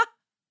for it.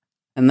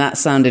 And that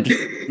sounded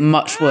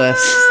much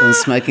worse than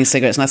smoking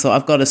cigarettes. And I thought,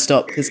 I've got to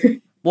stop, because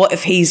what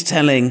if he's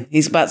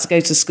about to go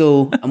to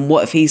school, and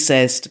what if he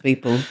says to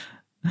people,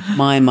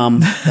 my mum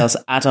does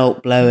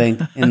adult blowing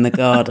in the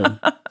garden?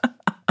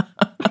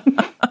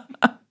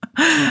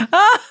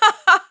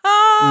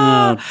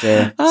 Oh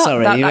dear.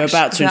 Sorry, you were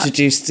about to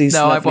introduce these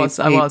lovely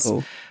people. I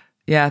was.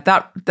 Yeah,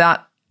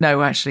 that.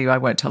 No, actually, I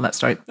won't tell that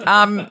story.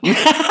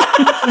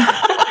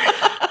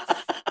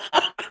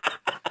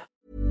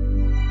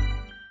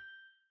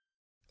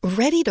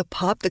 Ready to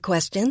pop the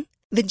question?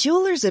 The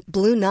jewelers at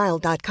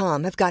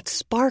BlueNile.com have got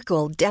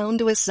sparkle down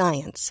to a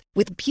science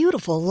with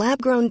beautiful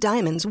lab-grown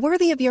diamonds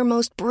worthy of your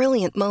most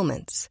brilliant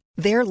moments.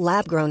 Their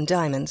lab-grown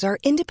diamonds are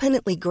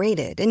independently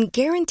graded and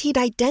guaranteed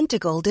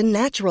identical to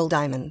natural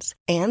diamonds,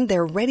 and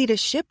they're ready to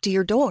ship to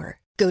your door.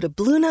 Go to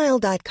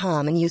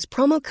BlueNile.com and use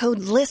promo code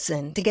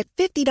LISTEN to get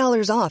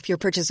 $50 off your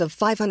purchase of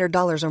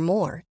 $500 or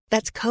more.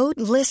 That's code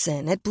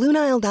LISTEN at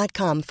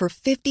BlueNile.com for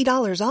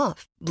 $50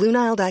 off.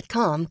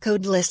 BlueNile.com,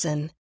 code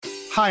LISTEN.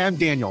 Hi, I'm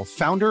Daniel,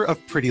 founder of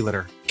Pretty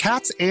Litter.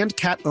 Cats and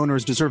cat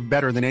owners deserve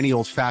better than any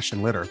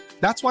old-fashioned litter.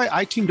 That's why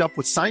I teamed up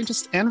with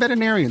scientists and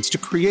veterinarians to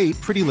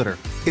create Pretty Litter.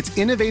 Its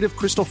innovative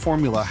crystal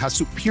formula has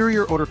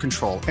superior odor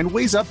control and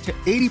weighs up to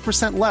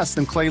 80% less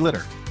than clay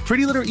litter.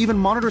 Pretty Litter even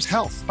monitors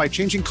health by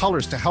changing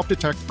colors to help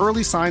detect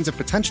early signs of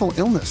potential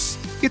illness.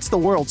 It's the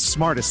world's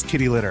smartest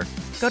kitty litter.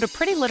 Go to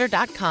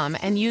prettylitter.com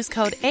and use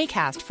code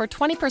ACAST for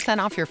 20%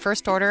 off your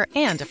first order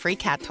and a free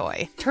cat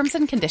toy. Terms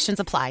and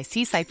conditions apply.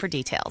 See site for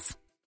details.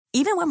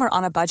 Even when we're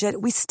on a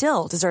budget, we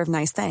still deserve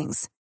nice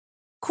things.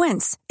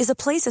 Quince is a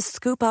place to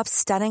scoop up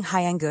stunning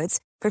high-end goods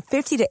for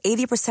 50 to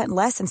 80%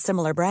 less than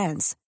similar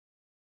brands.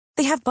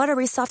 They have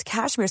buttery soft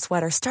cashmere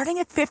sweaters starting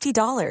at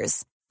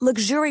 $50,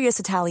 luxurious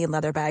Italian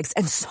leather bags,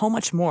 and so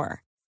much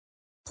more.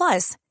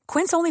 Plus,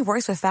 Quince only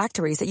works with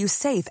factories that use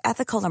safe,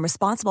 ethical, and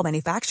responsible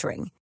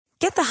manufacturing.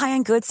 Get the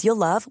high-end goods you'll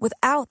love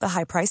without the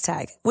high price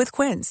tag with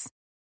Quince.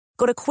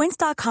 Go to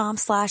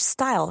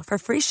quince.com/style for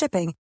free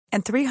shipping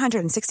and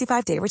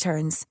 365-day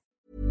returns.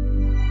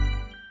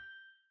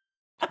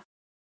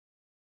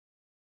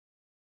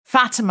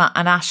 Fatima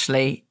and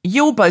Ashley,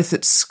 you're both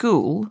at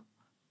school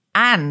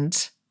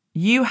and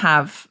you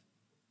have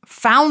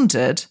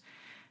founded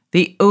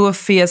the Our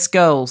Fierce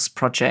Girls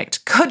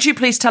project. Could you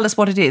please tell us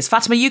what it is?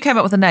 Fatima, you came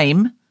up with a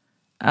name,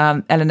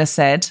 Elena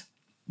said.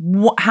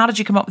 How did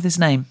you come up with this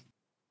name?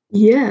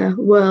 Yeah,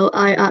 well,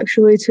 I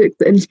actually took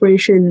the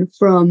inspiration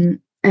from,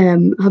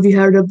 have you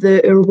heard of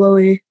the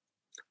Urbali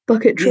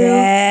bucket trail?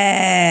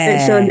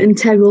 It's an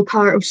integral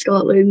part of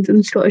Scotland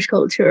and Scottish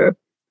culture.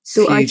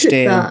 So I took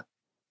that,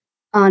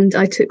 and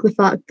I took the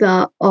fact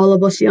that all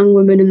of us young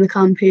women in the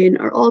campaign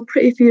are all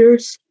pretty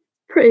fierce,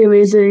 pretty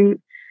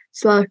amazing.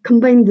 So I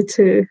combined the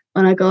two,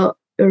 and I got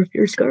Our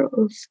Fierce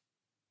Girls.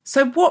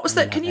 So what was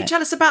that? Can you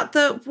tell us about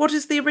what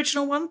is the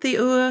original one? The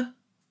Ur?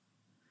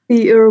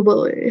 The Ur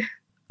Willie.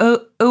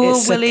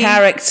 It's Willie. A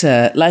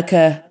character,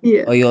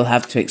 or you'll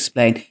have to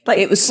explain.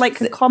 It was like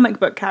a comic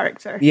book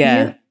character.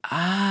 Yeah.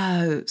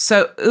 Oh,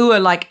 so Ur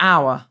like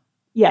our.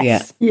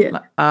 Yes. Yeah.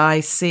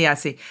 I see.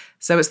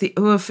 So it's the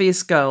Ur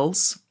Fierce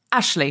Girls.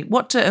 Ashley,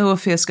 what do Ur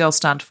Fierce Girls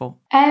stand for?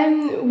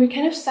 We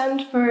kind of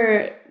stand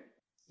for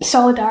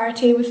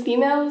solidarity with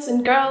females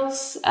and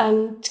girls,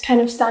 and kind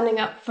of standing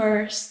up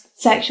for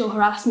sexual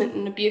harassment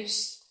and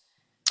abuse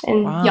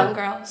in young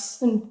girls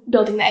and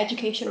building the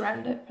education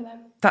around it for them.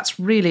 That's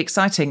really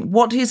exciting.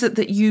 What is it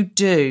that you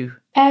do?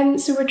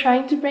 So we're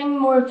trying to bring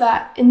more of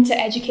that into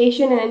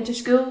education and into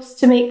schools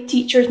to make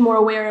teachers more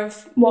aware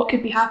of what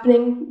could be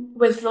happening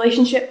with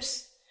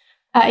relationships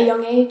at a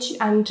young age,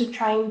 and to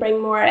try and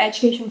bring more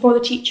education for the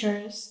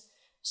teachers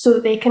so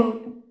that they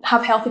can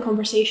have healthy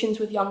conversations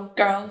with young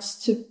girls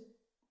to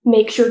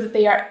make sure that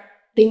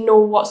they know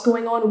what's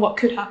going on and what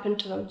could happen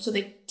to them so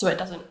it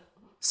doesn't.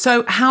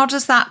 So how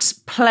does that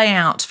play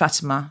out,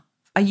 Fatima?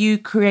 Are you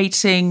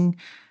creating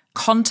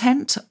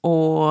content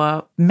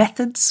or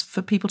methods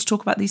for people to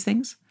talk about these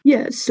things?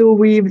 Yeah, so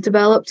we've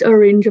developed a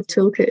range of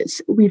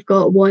toolkits. We've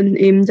got one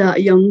aimed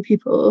at young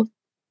people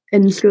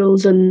in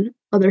schools and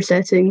other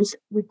settings.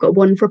 We've got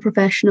one for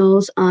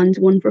professionals and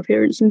one for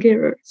parents and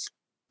carers.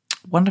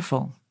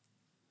 Wonderful.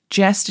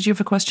 Jess, did you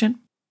have a question?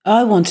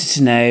 I wanted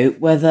to know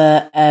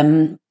whether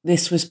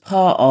this was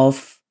part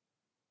of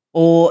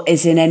or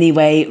is in any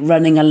way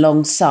running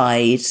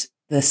alongside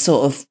the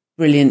sort of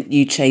brilliant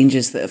new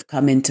changes that have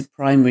come into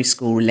primary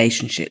school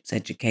relationships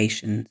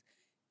education,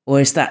 or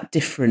is that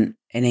different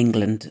in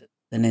England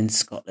than in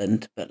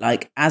Scotland? But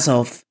as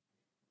of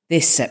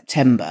this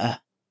September,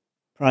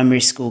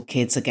 primary school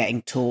kids are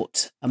getting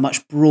taught a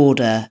much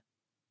broader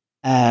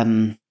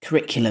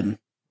curriculum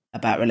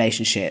about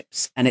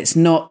relationships. And it's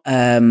not,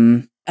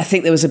 I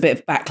think there was a bit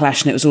of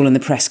backlash and it was all in the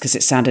press because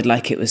it sounded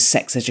like it was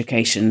sex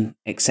education,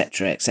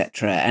 etc.,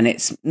 etc. And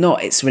it's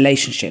not, it's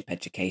relationship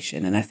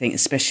education. And I think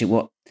especially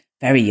what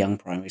very young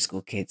primary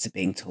school kids are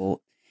being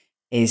taught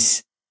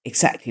is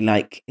exactly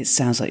like it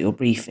sounds like your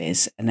brief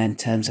is, and in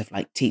terms of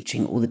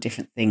teaching all the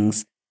different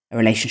things a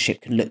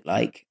relationship can look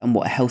like and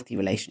what a healthy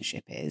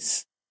relationship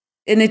is.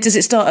 And does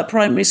it start at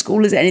primary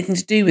school? Is it anything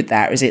to do with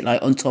that? Or is it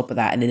on top of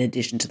that and in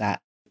addition to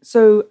that?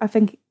 So I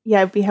think,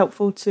 it'd be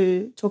helpful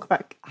to talk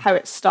about how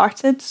it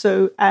started.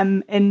 So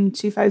in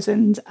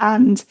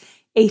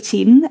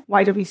 2018,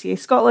 YWCA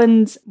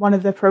Scotland, one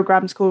of the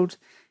programmes called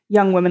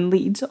Young Women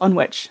Lead, on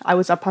which I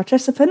was a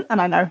participant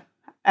and I now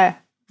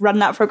run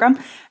that programme,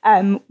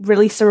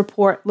 released a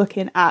report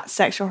looking at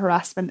sexual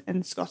harassment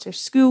in Scottish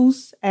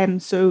schools.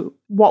 So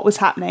what was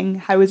happening,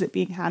 how was it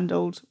being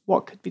handled,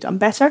 what could be done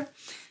better?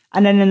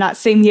 And then in that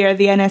same year,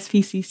 the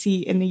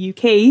NSPCC in the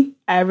UK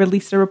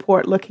released a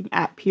report looking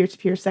at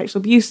peer-to-peer sexual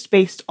abuse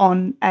based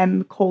on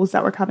calls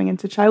that were coming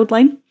into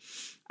Childline.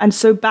 And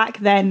so back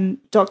then,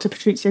 Dr.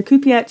 Patricia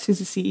Kupiec, who's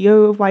the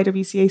CEO of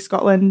YWCA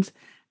Scotland,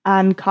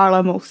 and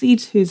Carla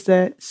Mulseed, who's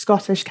the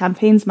Scottish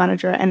campaigns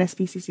manager at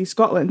NSPCC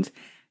Scotland,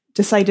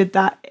 decided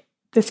that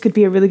this could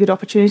be a really good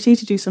opportunity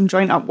to do some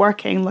joint up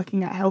working,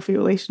 looking at healthy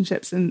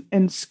relationships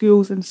in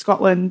schools in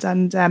Scotland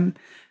and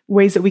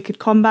ways that we could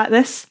combat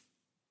this.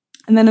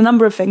 And then a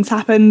number of things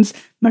happened,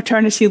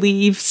 maternity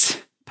leaves,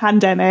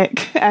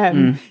 pandemic,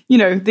 the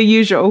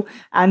usual.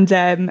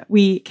 And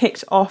we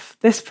kicked off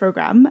this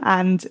programme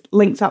and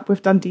linked up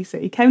with Dundee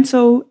City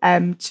Council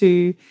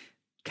to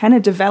kind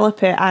of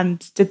develop it,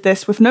 and did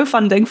this with no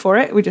funding for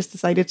it. We just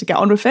decided to get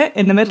on with it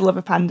in the middle of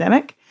a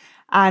pandemic.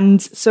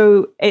 And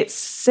so it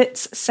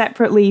sits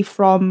separately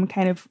from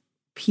kind of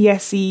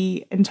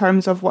PSE in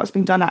terms of what's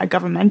being done at a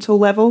governmental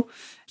level.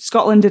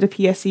 Scotland did a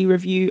PSE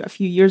review a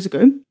few years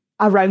ago,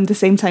 around the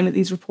same time that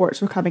these reports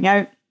were coming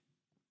out.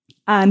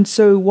 And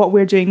so what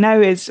we're doing now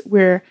is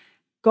we've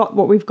got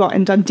what we've got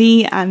in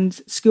Dundee, and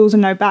schools are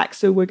now back.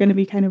 So we're going to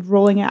be kind of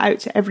rolling it out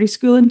to every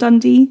school in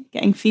Dundee,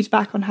 getting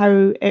feedback on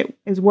how it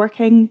is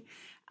working,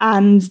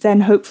 and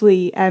then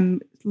hopefully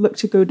look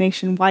to go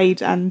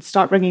nationwide and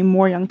start bringing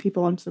more young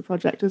people onto the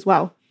project as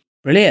well.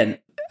 Brilliant.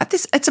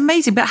 It's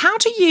amazing. But how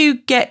do you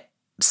get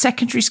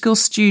secondary school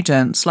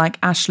students like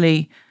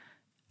Ashley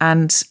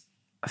and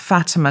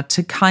Fatima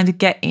to kind of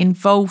get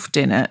involved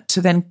in it,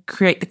 to then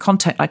create the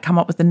content, come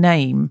up with the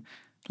name?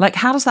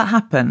 How does that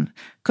happen?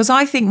 Because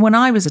I think when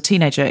I was a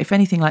teenager, if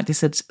anything like this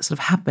had sort of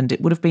happened,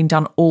 it would have been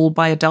done all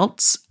by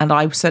adults, and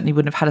I certainly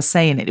wouldn't have had a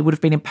say in it. It would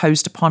have been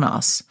imposed upon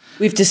us.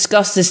 We've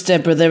discussed this,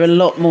 Deborah. They're a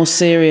lot more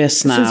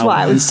serious now. This is what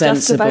I was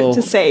just about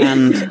to say.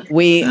 And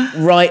we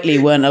rightly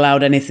weren't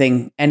allowed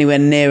anywhere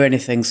near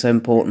anything so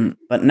important.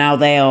 But now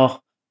they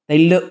are. They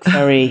look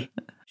very...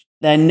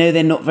 I know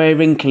they're not very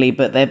wrinkly,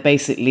 but they're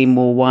basically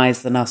more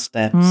wise than us,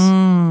 Debs.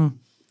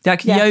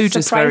 Like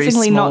Yoda's very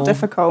small, not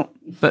difficult,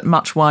 but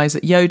much wiser.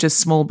 Yoda's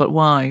small but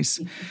wise.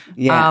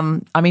 Yeah.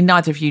 I mean,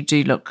 neither of you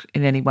do look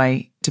in any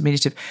way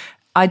diminutive.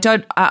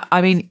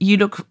 I mean, you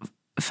look,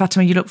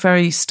 Fatima, you look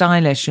very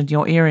stylish in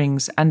your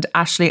earrings. And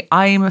Ashley,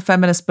 I am a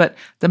feminist, but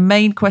the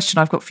main question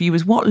I've got for you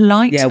is what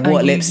light are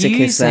what you lipstick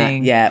using? is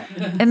that?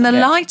 Yeah. In the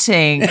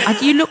lighting,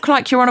 you look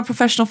like you're on a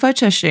professional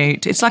photo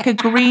shoot. It's like a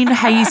green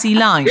hazy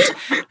light,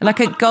 like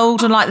a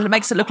golden light that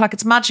makes it look like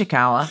it's magic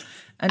hour.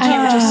 And you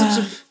were just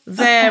sort of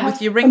there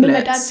with your ringlets. I'm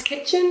in my dad's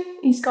kitchen.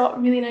 He's got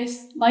really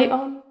nice light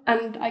on,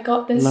 and I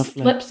got this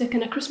lipstick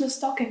in a Christmas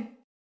stocking.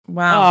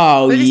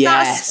 Wow. Oh,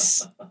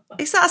 yes.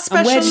 Is that a special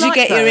and where did you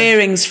get your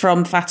earrings? earrings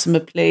from, Fatima,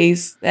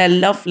 please? They're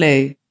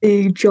lovely.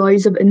 The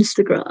joys of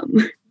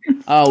Instagram.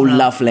 Oh,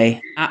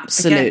 lovely.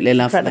 Absolutely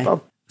lovely.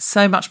 Incredible.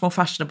 So much more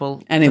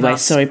fashionable. Anyway,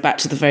 sorry, back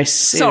to the very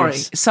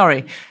serious.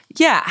 Sorry.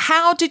 Yeah,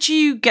 how did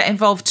you get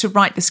involved to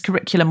write this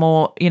curriculum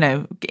or,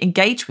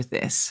 engage with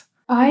this?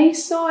 I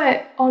saw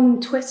it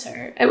on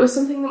Twitter. It was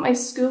something that my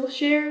school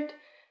shared,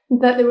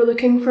 that they were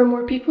looking for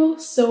more people.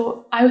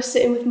 So I was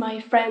sitting with my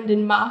friend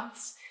in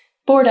maths,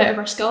 bored out of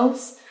our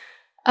skulls.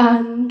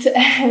 And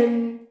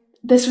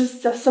this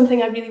was just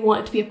something I really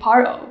wanted to be a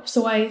part of.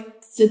 So I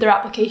did their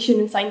application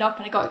and signed up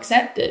and I got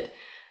accepted.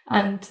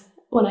 And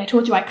when I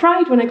told you I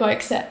cried when I got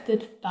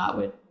accepted, that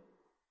would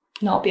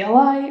not be a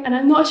lie. And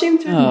I'm not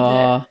ashamed to admit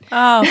it.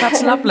 Oh,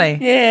 that's lovely.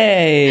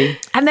 Yay.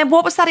 And then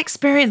what was that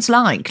experience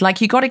like?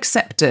 Like you got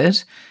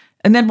accepted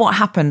and then what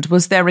happened?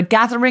 Was there a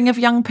gathering of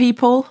young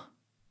people?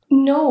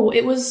 No,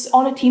 it was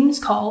on a Teams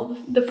call.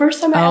 The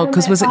first time I ever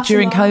met was it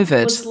during Fatima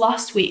COVID? was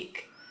last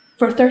week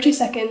for 30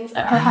 seconds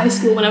at her high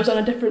school when I was on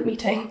a different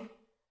meeting.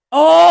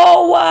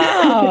 Oh,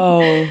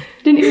 wow.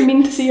 Didn't even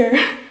mean to see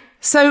her.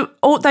 So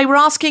they were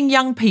asking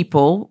young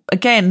people,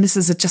 again, this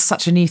is just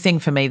such a new thing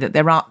for me, that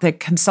they're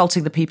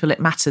consulting the people it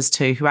matters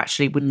to who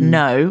actually would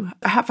know.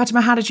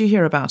 Fatima, how did you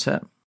hear about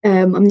it?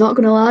 I'm not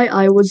going to lie,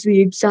 I was the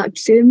exact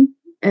same.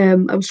 I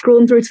was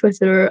scrolling through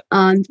Twitter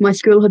and my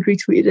school had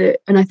retweeted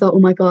it and I thought, oh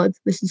my God,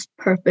 this is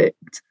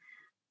perfect.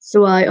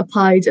 So I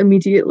applied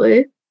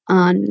immediately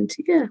and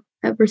yeah,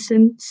 ever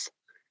since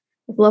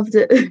I've loved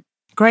it.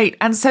 Great.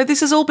 And so this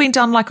has all been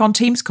done like on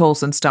Teams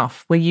calls and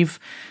stuff where you've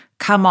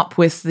come up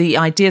with the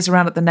ideas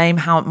around it, the name,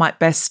 how it might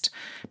best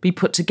be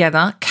put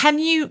together. Can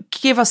you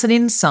give us an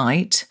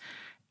insight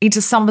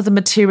into some of the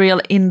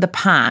material in the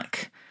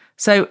pack?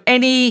 So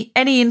any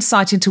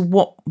insight into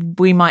what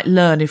we might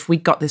learn if we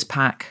got this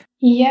pack?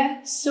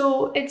 Yeah,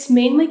 so it's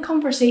mainly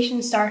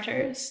conversation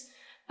starters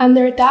and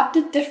they're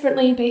adapted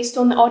differently based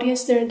on the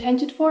audience they're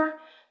intended for,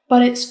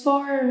 but it's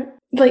for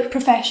like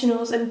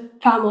professionals and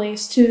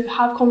families to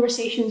have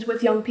conversations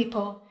with young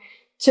people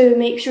to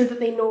make sure that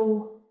they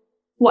know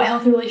what a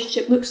healthy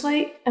relationship looks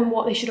like and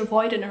what they should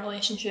avoid in a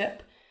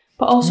relationship,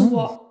 but also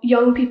what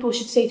young people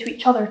should say to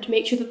each other to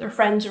make sure that their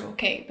friends are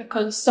okay,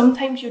 because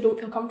sometimes you don't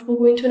feel comfortable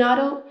going to an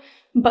adult,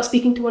 but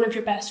speaking to one of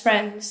your best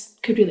friends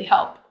could really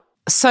help.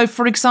 So,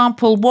 for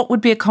example, what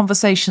would be a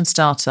conversation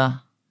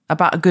starter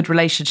about a good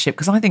relationship?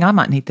 Because I think I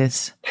might need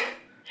this.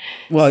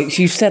 Well,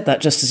 you've said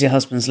that just as your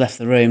husband's left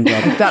the room,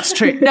 Deb. That's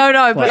true.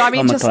 No, but I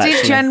mean, just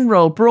in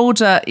general,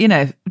 broader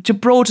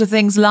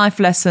things, life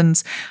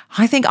lessons.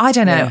 I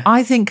don't know. Yeah.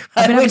 I think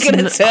we're going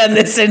to turn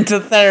this into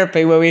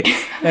therapy where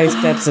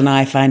both Debs and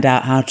I find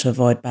out how to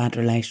avoid bad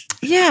relationships.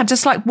 Yeah,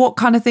 just like what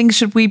kind of things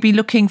should we be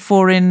looking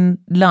for in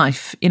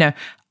life?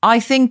 I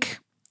think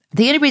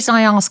the only reason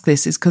I ask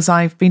this is because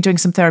I've been doing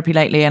some therapy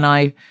lately and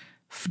I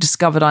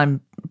discovered I'm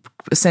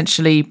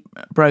essentially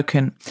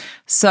broken.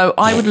 So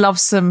I would love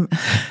some...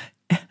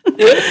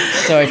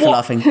 Sorry for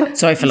laughing.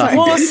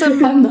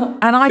 Awesome.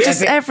 And I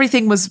just,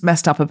 everything was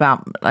messed up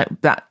about like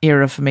that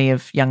era for me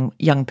of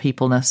young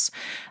peopleness.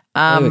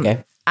 There we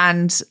go.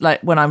 And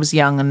like when I was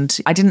young and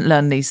I didn't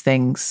learn these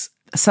things.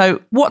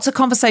 So what's a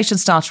conversation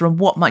starter and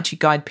what might you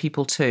guide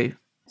people to?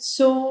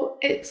 So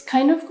it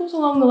kind of goes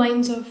along the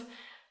lines of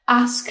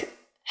ask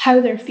how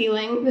they're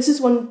feeling. This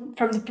is one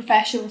from the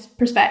professional's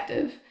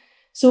perspective.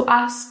 So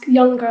ask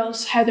young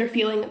girls how they're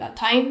feeling at that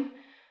time,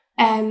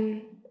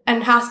 and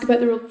ask about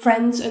their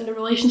friends and their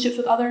relationships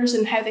with others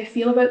and how they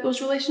feel about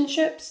those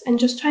relationships, and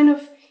just kind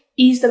of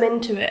ease them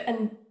into it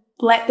and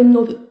let them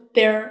know that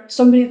they're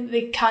somebody that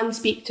they can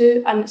speak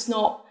to and it's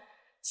not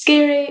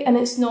scary and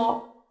there's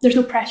no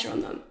pressure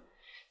on them.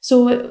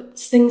 So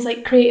it's things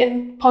like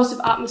creating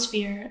positive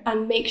atmosphere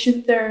and make sure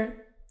that they're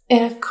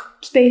in a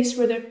space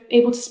where they're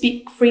able to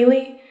speak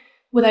freely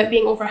without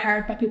being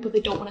overheard by people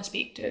they don't want to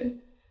speak to.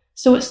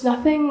 So it's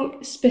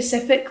nothing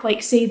specific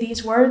like say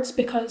these words,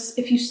 because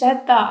if you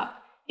said that,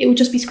 it would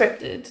just be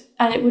scripted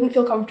and it wouldn't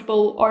feel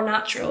comfortable or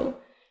natural.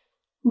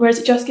 Whereas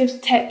it just gives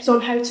tips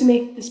on how to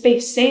make the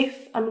space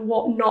safe and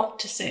what not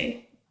to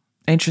say.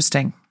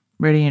 Interesting.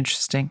 Really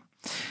interesting.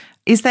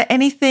 Is there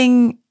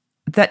anything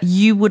that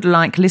you would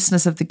like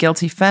listeners of The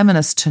Guilty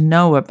Feminist to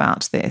know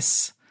about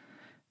this,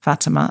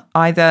 Fatima?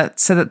 Either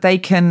so that they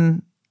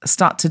can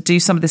start to do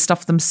some of this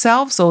stuff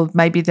themselves, or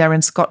maybe they're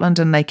in Scotland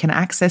and they can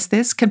access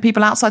this. Can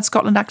people outside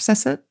Scotland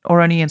access it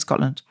or only in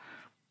Scotland?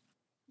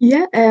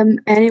 Yeah,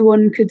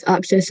 anyone could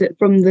access it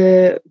from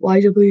the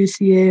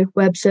YWCA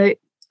website.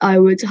 I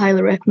would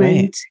highly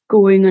recommend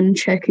going and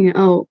checking it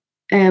out.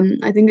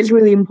 I think it's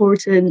really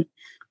important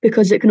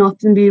because it can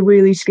often be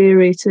really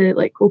scary to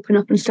like open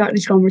up and start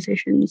these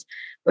conversations,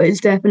 but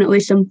it's definitely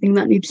something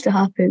that needs to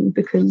happen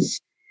because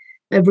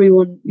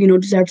everyone,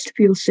 deserves to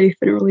feel safe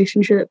in a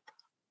relationship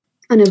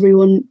and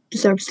everyone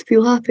deserves to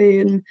feel happy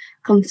and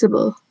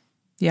comfortable.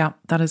 Yeah,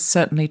 that is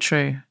certainly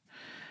true.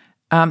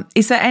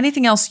 Is there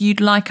anything else you'd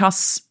like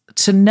us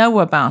to know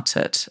about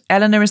it?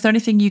 Eleanor, is there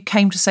anything you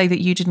came to say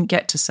that you didn't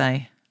get to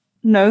say?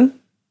 No,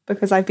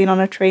 because I've been on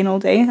a train all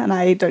day and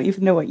I don't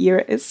even know what year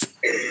it is.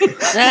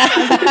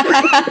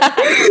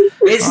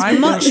 It's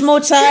much more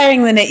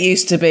tiring than it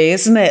used to be,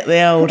 isn't it?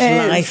 The old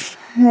life.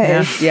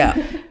 Yeah.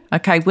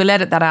 Okay, we'll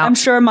edit that out. I'm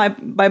sure my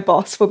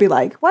boss will be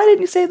like, why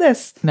didn't you say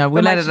this? No,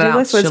 we'll edit it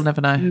out. She'll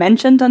never know.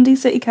 Mention Dundee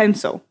City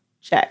Council.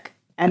 Check.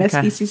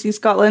 NSPCC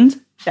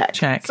Scotland.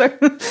 Check. So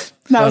that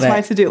was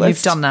my to-do list.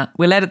 You've done that.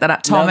 We'll edit that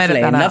out. Tom, edit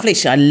that out. Lovely.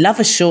 I love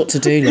a short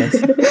to-do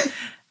list.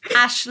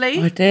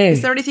 Ashley, I do.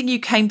 Is there anything you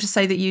came to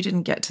say that you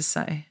didn't get to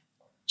say?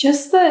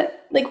 Just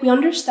that, we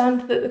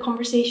understand that the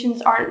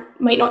conversations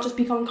might not just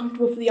become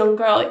uncomfortable for the young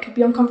girl, it could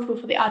be uncomfortable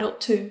for the adult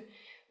too.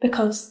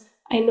 Because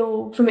I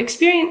know from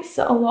experience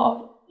that a lot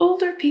of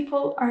older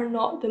people are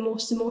not the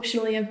most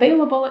emotionally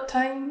available at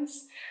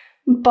times,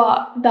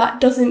 but that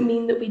doesn't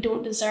mean that we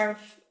don't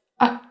deserve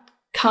a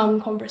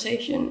calm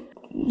conversation.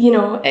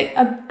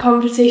 A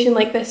conversation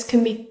like this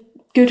can be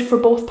good for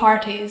both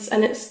parties,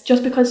 and it's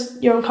just because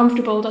you're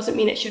uncomfortable doesn't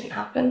mean it shouldn't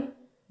happen.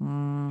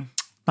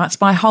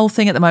 That's my whole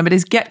thing at the moment,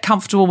 is get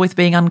comfortable with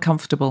being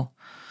uncomfortable.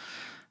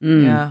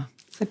 Yeah.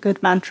 It's a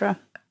good mantra.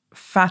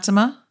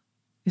 Fatima,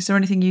 is there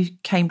anything you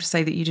came to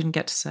say that you didn't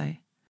get to say?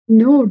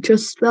 No,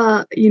 just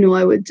that,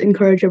 I would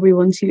encourage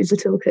everyone to use the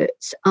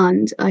toolkits,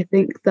 and I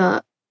think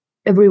that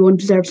everyone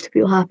deserves to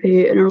feel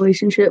happy in a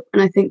relationship,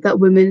 and I think that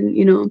women,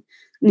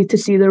 need to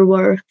see their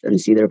worth and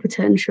see their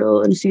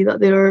potential and see that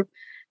they're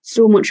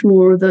so much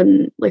more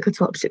than like a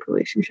toxic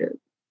relationship.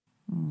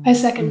 I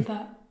second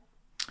that.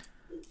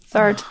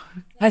 Third.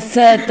 I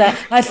third that.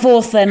 I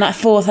fourth then. I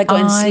fourth. I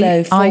got in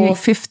slow. Fourth. I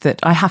fifth it.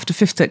 I have to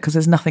fifth it because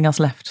there's nothing else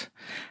left.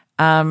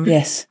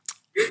 Yes.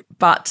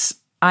 But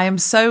I am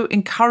so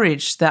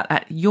encouraged that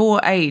at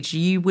your age,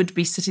 you would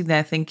be sitting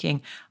there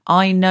thinking,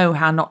 I know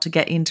how not to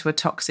get into a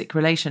toxic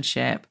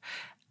relationship.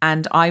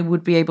 And I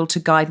would be able to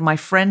guide my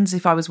friends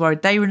if I was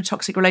worried they were in a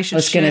toxic relationship. I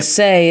was going to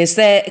say,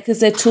 because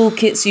there are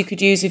toolkits you could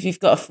use if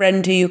you've got a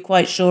friend who you're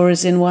quite sure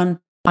is in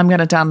one? I'm going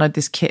to download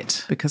this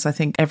kit because I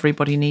think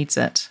everybody needs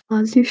it.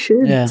 As you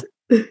should. Yeah.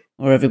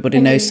 Or everybody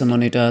knows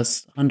someone who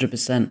does,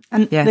 100%.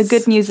 And the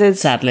good news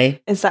is,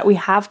 sadly, is that we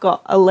have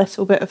got a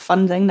little bit of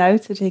funding now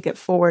to take it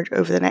forward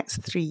over the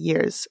next 3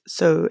 years.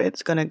 So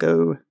it's going to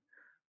go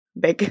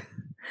big.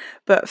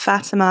 But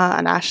Fatima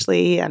and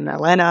Ashley and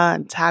Elena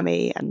and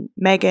Tammy and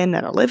Megan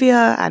and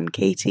Olivia and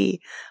Katie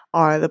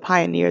are the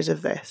pioneers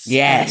of this.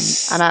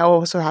 Yes. And I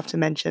also have to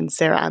mention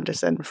Sarah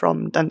Anderson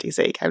from Dundee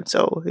City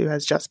Council, who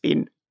has just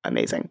been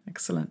amazing.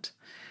 Excellent.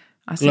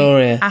 I see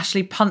Gloria.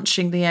 Ashley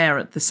punching the air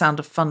at the sound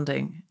of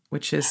funding,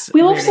 which is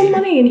we love some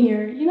money in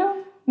here,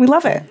 We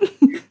love it.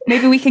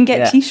 Maybe we can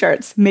get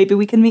T-shirts. Maybe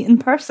we can meet in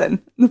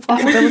person. The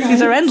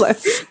possibilities are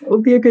endless. It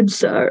would be a good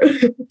start.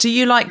 Do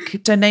you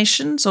like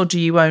donations or do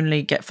you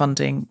only get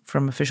funding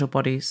from official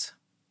bodies?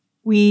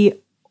 We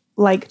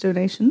like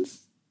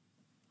donations.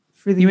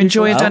 For the you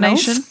enjoy a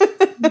donation?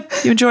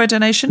 You enjoy a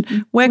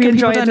donation? Where can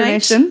people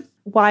donate?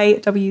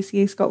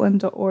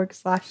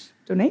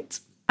 ywcascotland.org/donate.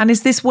 And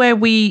is this where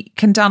we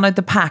can download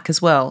the pack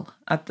as well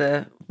at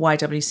the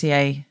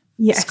YWCA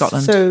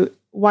Scotland? So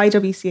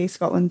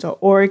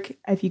ywcascotland.org.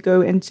 If you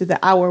go into the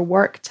Our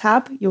Work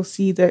tab, you'll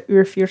see the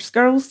Ur Fierce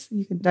Girls.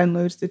 You can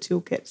download the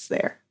toolkits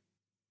there.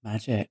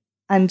 Magic.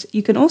 And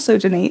you can also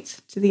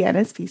donate to the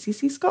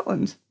NSPCC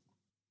Scotland.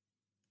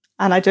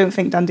 And I don't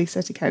think Dundee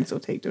City Council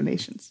take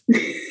donations.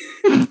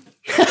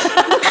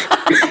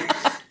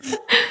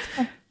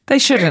 They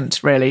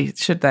shouldn't, really,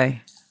 should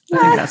they?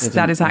 I think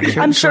that is accurate.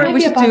 I'm sure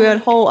we should do a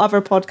whole other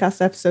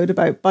podcast episode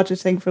about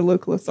budgeting for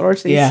local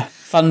authorities. Yeah,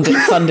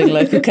 funding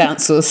local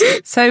councils.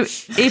 So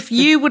if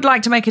you would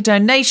like to make a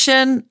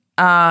donation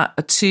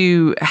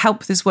to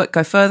help this work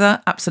go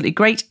further, absolutely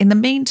great. In the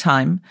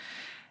meantime,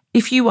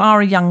 if you are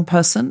a young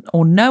person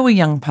or know a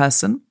young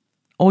person,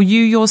 or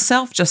you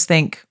yourself just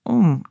think,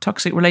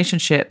 toxic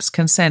relationships,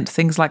 consent,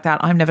 things like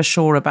that, I'm never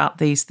sure about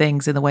these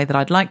things in the way that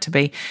I'd like to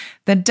be,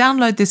 then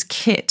download this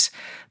kit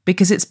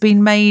because it's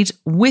been made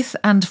with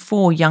and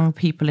for young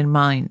people in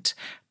mind.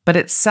 But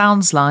it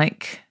sounds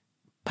like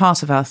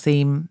part of our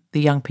theme,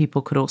 the young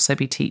people could also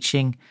be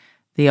teaching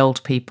the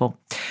old people.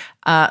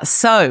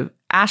 So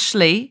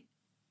Ashley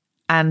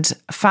and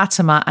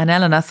Fatima and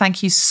Eleanor,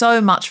 thank you so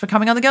much for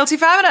coming on The Guilty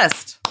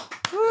Feminist.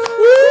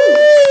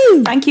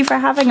 Woo! Thank you for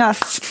having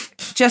us.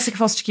 Jessica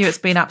Fostekew, it's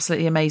been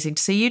absolutely amazing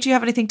to see you. Do you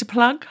have anything to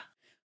plug?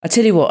 I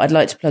tell you what, I'd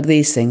like to plug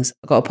these things.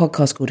 I've got a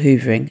podcast called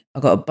Hoovering.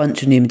 I've got a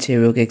bunch of new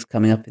material gigs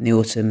coming up in the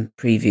autumn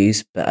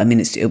previews, but I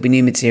mean, it'll be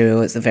new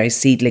material. It's the very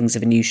seedlings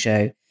of a new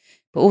show.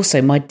 But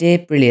also my dear,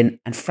 brilliant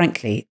and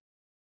frankly,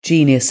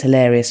 genius,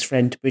 hilarious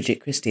friend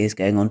Bridget Christie is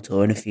going on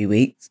tour in a few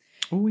weeks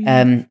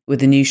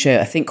with a new show,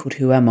 I think called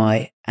Who Am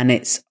I? And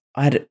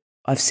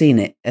I've seen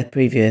it, a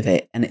preview of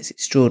it, and it's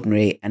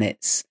extraordinary, and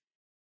it's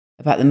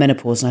about the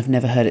menopause, and I've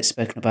never heard it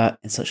spoken about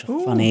in such a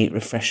funny,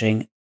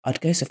 refreshing,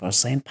 I'd go so far as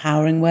to say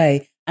empowering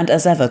way. And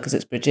as ever, because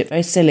it's Bridget,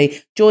 very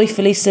silly,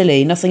 joyfully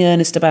silly, nothing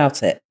earnest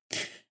about it.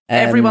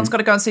 Everyone's got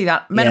to go and see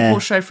that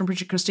menopause show from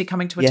Bridget Christie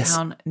coming to a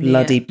town near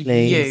bloody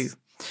please.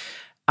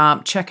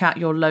 You. Check out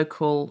your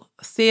local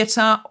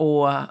theatre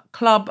or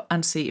club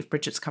and see if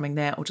Bridget's coming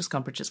there, or just go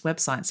on Bridget's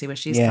website and see where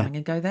she's coming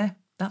and go there.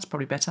 That's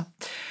probably better.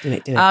 Do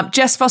it.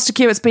 Jess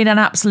Fostekew, it's been an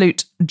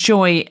absolute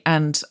joy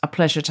and a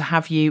pleasure to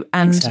have you,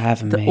 and Thanks for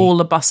having me. all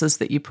the buses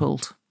that you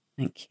pulled.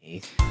 Thank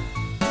you.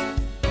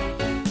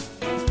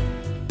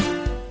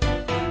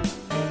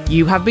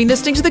 You have been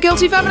listening to The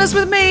Guilty Feminist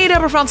with me,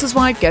 Deborah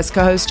Francis-White, guest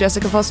co-host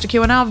Jessica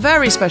Fostekew, and our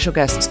very special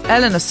guests,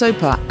 Elena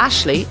Soper,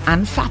 Ashley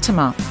and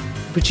Fatima.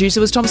 The producer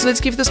was Tom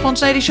Salinsky for The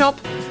Spontaneity Shop.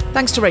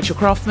 Thanks to Rachel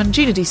Croftman,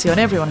 Gina Decio, and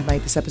everyone who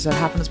made this episode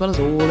happen, as well as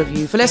all of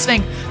you for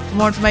listening. For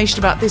more information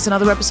about this and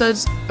other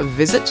episodes,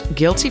 visit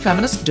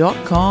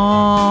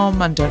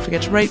guiltyfeminist.com. And don't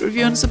forget to rate,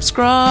 review and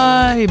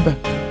subscribe.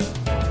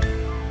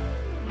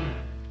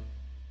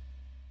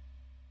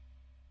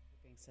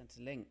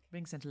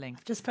 Being sent a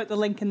link. Just put the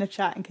link in the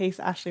chat in case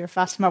Ashley or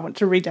Fatima want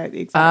to read out the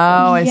exact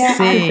I see. I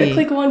can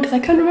quickly go on because I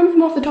couldn't remember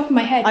them off the top of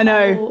my head. I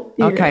know.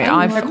 Okay,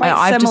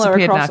 I've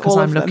disappeared now because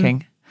I'm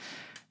looking.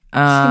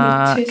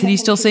 Can you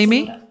still see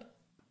me?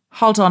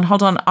 Hold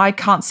on. I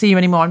can't see you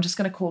anymore. I'm just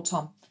going to call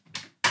Tom.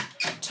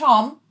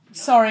 Tom,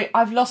 sorry,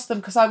 I've lost them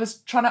because I was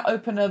trying to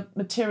open a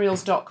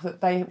materials doc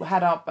that they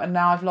had up, and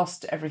now I've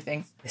lost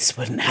everything. This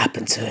wouldn't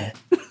happen to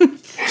a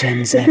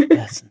Gen Z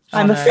person.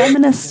 I'm a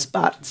feminist,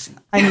 but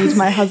I need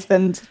my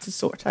husband to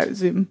sort out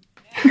Zoom.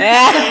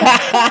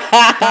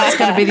 That's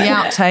going to be the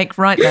outtake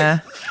right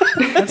there.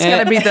 That's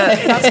going to be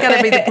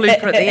the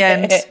blooper at the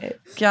end.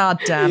 God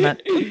damn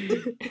it.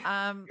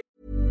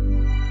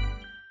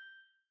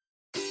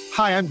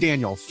 Hi, I'm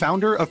Daniel,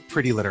 founder of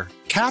Pretty Litter.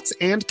 Cats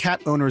and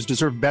cat owners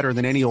deserve better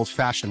than any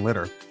old-fashioned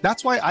litter.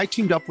 That's why I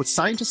teamed up with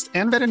scientists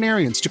and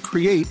veterinarians to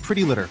create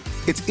Pretty Litter.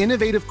 Its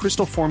innovative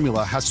crystal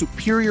formula has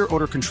superior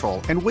odor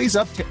control and weighs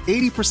up to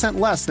 80%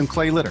 less than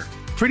clay litter.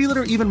 Pretty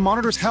Litter even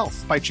monitors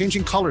health by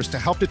changing colors to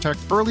help detect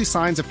early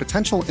signs of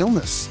potential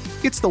illness.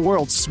 It's the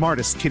world's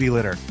smartest kitty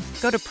litter.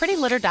 Go to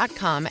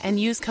prettylitter.com and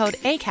use code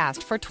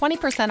ACAST for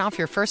 20% off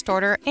your first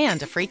order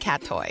and a free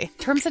cat toy.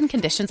 Terms and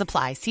conditions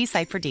apply. See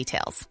site for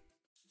details.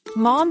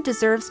 Mom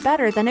deserves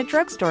better than a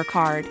drugstore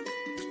card.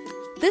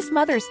 This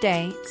Mother's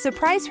Day,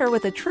 surprise her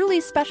with a truly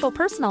special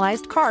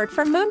personalized card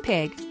from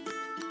Moonpig.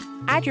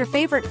 Add your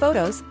favorite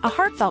photos, a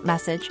heartfelt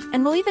message,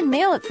 and we'll even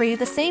mail it for you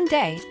the same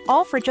day,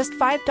 all for just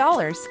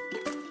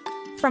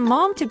 $5. From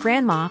mom to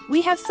grandma,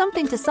 we have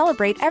something to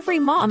celebrate every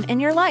mom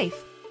in your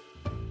life.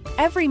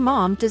 Every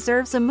mom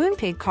deserves a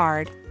Moonpig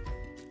card.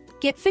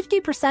 Get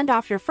 50%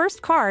 off your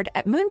first card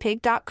at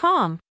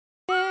moonpig.com.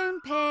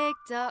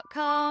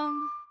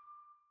 Moonpig.com.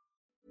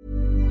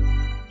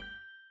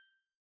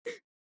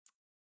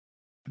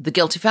 The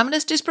Guilty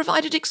Feminist is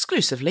provided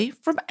exclusively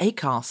from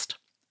Acast.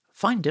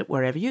 Find it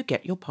wherever you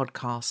get your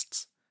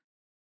podcasts.